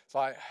on, and it's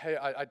like, hey,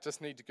 I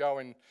just need to go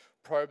and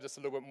probe this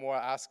a little bit more,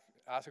 ask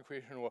a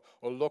question,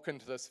 or look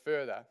into this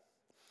further.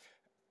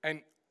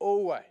 And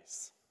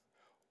always,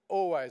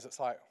 it's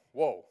like,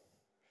 whoa,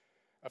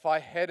 if I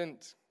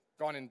hadn't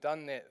gone and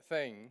done that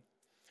thing,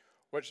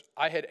 which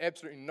I had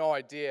absolutely no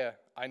idea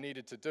I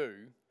needed to do,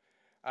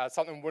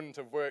 something wouldn't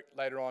have worked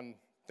later on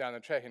down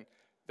the track, and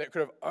that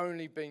could have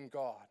only been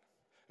God.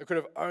 It could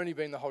have only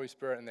been the Holy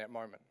Spirit in that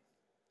moment.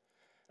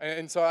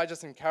 And so I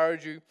just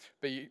encourage you,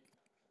 be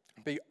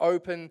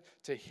open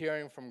to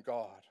hearing from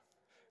God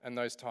in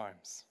those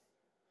times.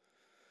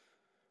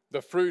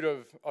 The fruit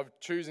of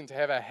choosing to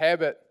have a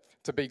habit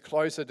to be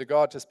closer to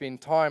God, to spend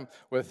time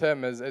with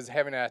Him, is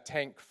having our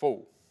tank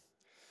full.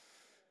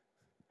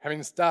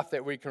 Having stuff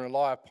that we can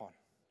rely upon.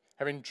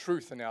 Having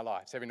truth in our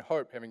lives. Having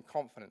hope, having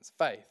confidence,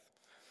 faith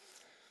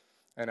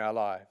in our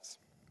lives.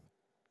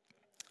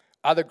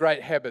 Other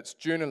great habits,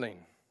 journaling,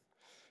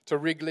 to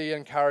regularly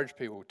encourage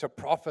people, to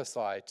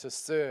prophesy, to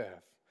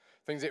serve.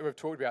 Things that we've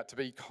talked about, to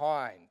be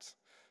kind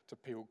to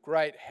people.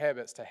 Great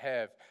habits to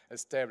have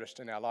established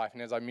in our life.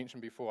 And as I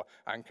mentioned before,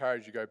 I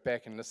encourage you to go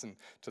back and listen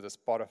to the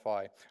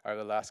Spotify over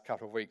the last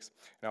couple of weeks.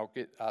 And I'll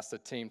ask the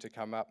team to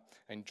come up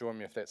and join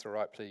me if that's all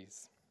right,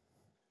 please.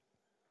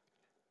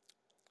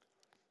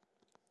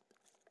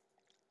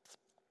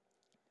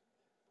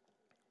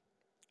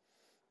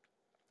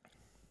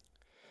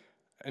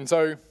 And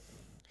so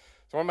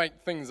I want to make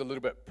things a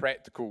little bit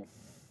practical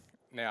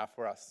now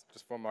for us,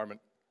 just for a moment.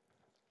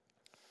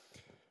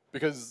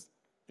 Because,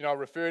 I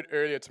referred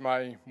earlier to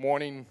my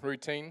morning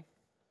routine.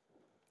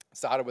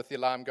 Started with the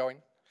alarm going,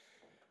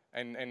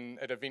 and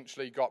it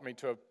eventually got me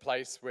to a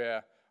place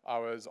where I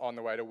was on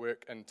the way to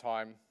work in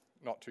time,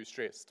 not too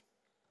stressed.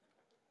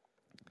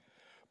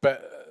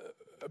 But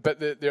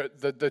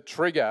the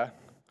trigger,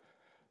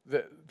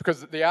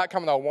 because the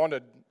outcome I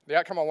wanted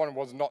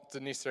was not to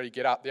necessarily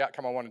get up. The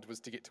outcome I wanted was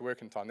to get to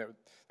work in time. That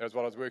was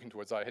what I was working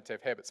towards. I had to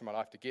have habits in my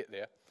life to get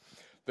there.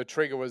 The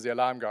trigger was the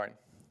alarm going.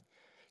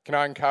 Can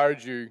I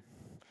encourage you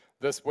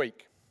this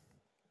week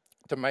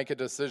to make a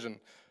decision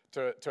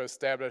to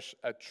establish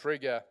a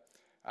trigger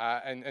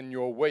in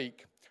your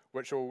week,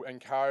 which will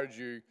encourage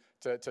you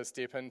to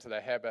step into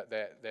the habit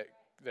that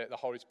the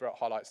Holy Spirit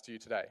highlights to you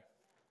today?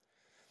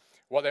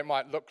 What that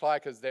might look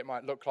like is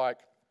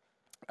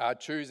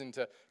choosing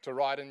to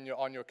write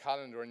on your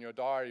calendar, in your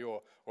diary,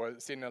 or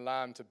set an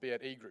alarm to be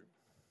at e-group.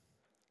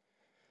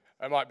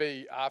 It might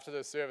be after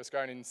the service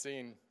going and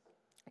seeing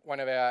one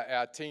of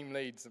our team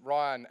leads,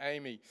 Ryan,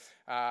 Amy,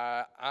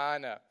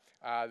 Anna,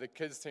 the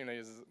kids team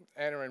leaders,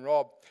 Anna and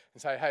Rob,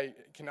 and say, hey,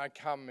 can I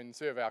come and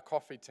serve our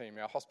coffee team,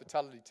 our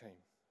hospitality team?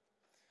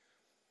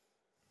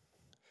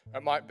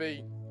 It might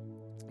be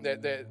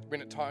that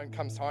when it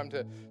comes time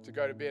to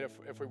go to bed,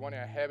 if we want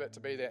our habit to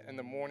be that in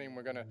the morning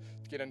we're going to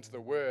get into the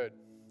Word,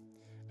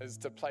 is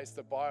to place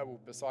the Bible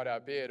beside our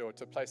bed, or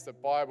to place the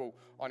Bible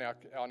on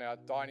our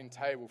dining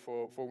table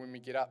for when we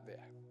get up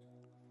there,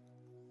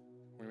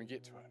 when we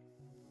get to it.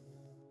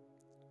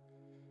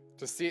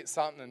 To set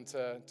something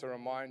to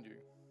remind you.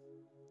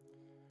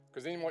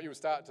 Because then what you'll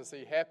start to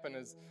see happen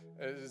is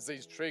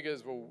these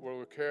triggers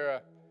will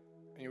occur,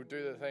 and you'll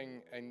do the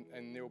thing,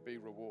 and there'll be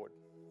reward.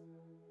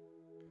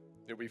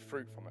 There'll be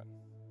fruit from it.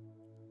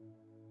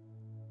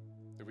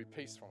 There'll be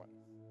peace from it.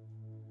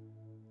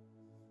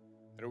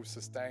 It'll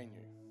sustain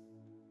you.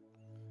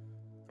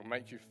 It'll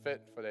make you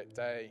fit for that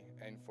day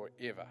and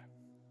forever.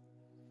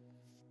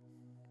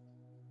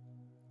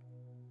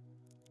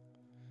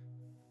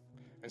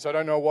 And so I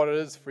don't know what it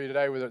is for you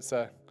today, whether it's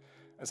a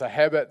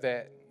habit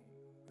that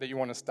you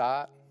want to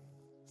start,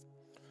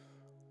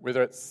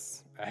 whether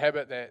it's a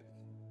habit that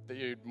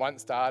you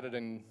once started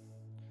and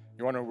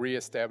you want to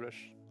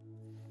re-establish,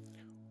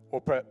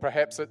 or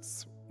perhaps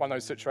it's one of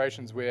those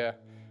situations where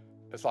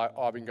it's like,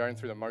 I've been going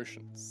through the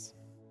motions,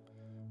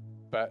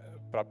 but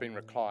I've been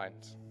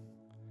reclined.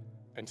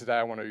 And today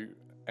I want to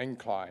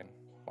incline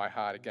my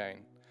heart again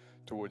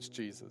towards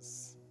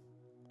Jesus.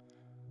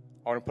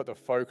 I want to put the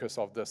focus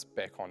of this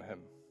back on Him.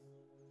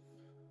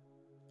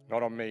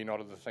 Not on me, not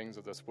on the things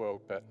of this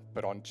world,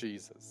 but on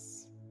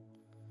Jesus.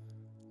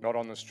 Not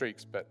on the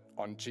streaks, but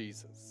on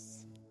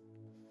Jesus.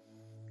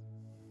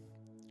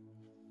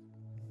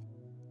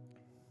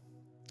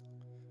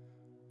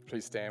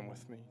 Please stand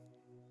with me.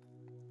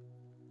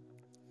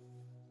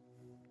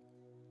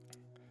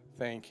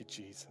 Thank you,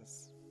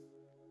 Jesus.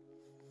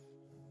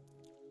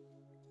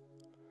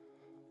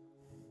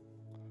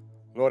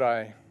 Lord,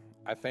 I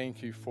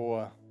thank you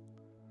for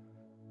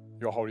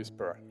your Holy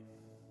Spirit.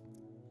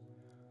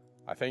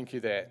 I thank you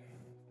that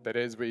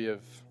as we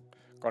have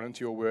gone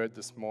into your word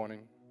this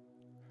morning,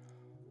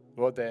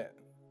 Lord, that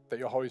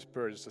your Holy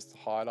Spirit has just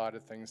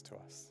highlighted things to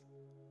us.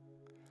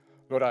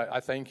 Lord, I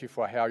thank you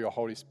for how your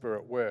Holy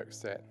Spirit works,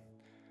 that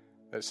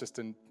it's just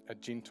a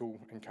gentle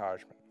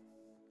encouragement.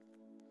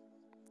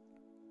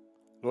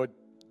 Lord,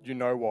 you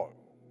know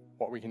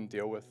what we can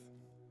deal with.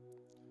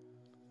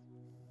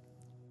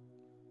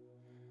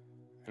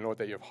 And Lord,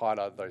 that you've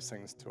highlighted those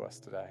things to us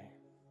today.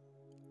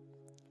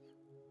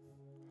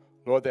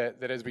 Lord,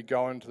 that as we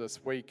go into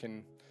this week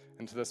and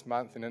into this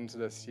month and into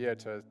this year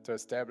to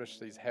establish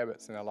these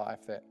habits in our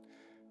life, that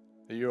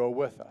you are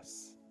with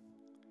us.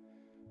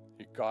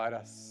 You guide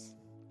us.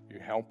 You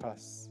help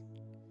us.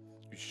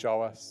 You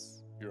show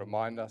us. You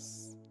remind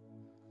us.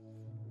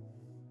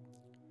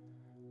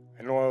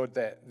 And Lord,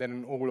 that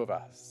in all of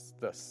us,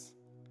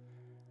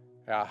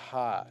 our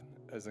heart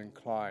is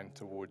inclined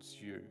towards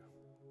you,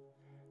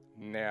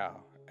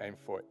 now and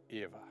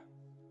forever.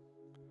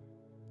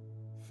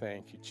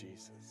 Thank you,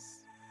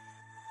 Jesus.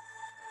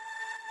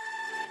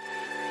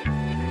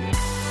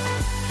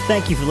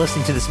 Thank you for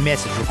listening to this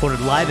message recorded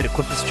live at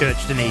Equippers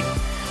Church, Dunedin.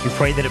 We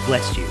pray that it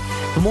blessed you.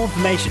 For more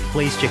information,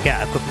 please check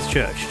out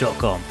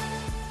equipperschurch.com.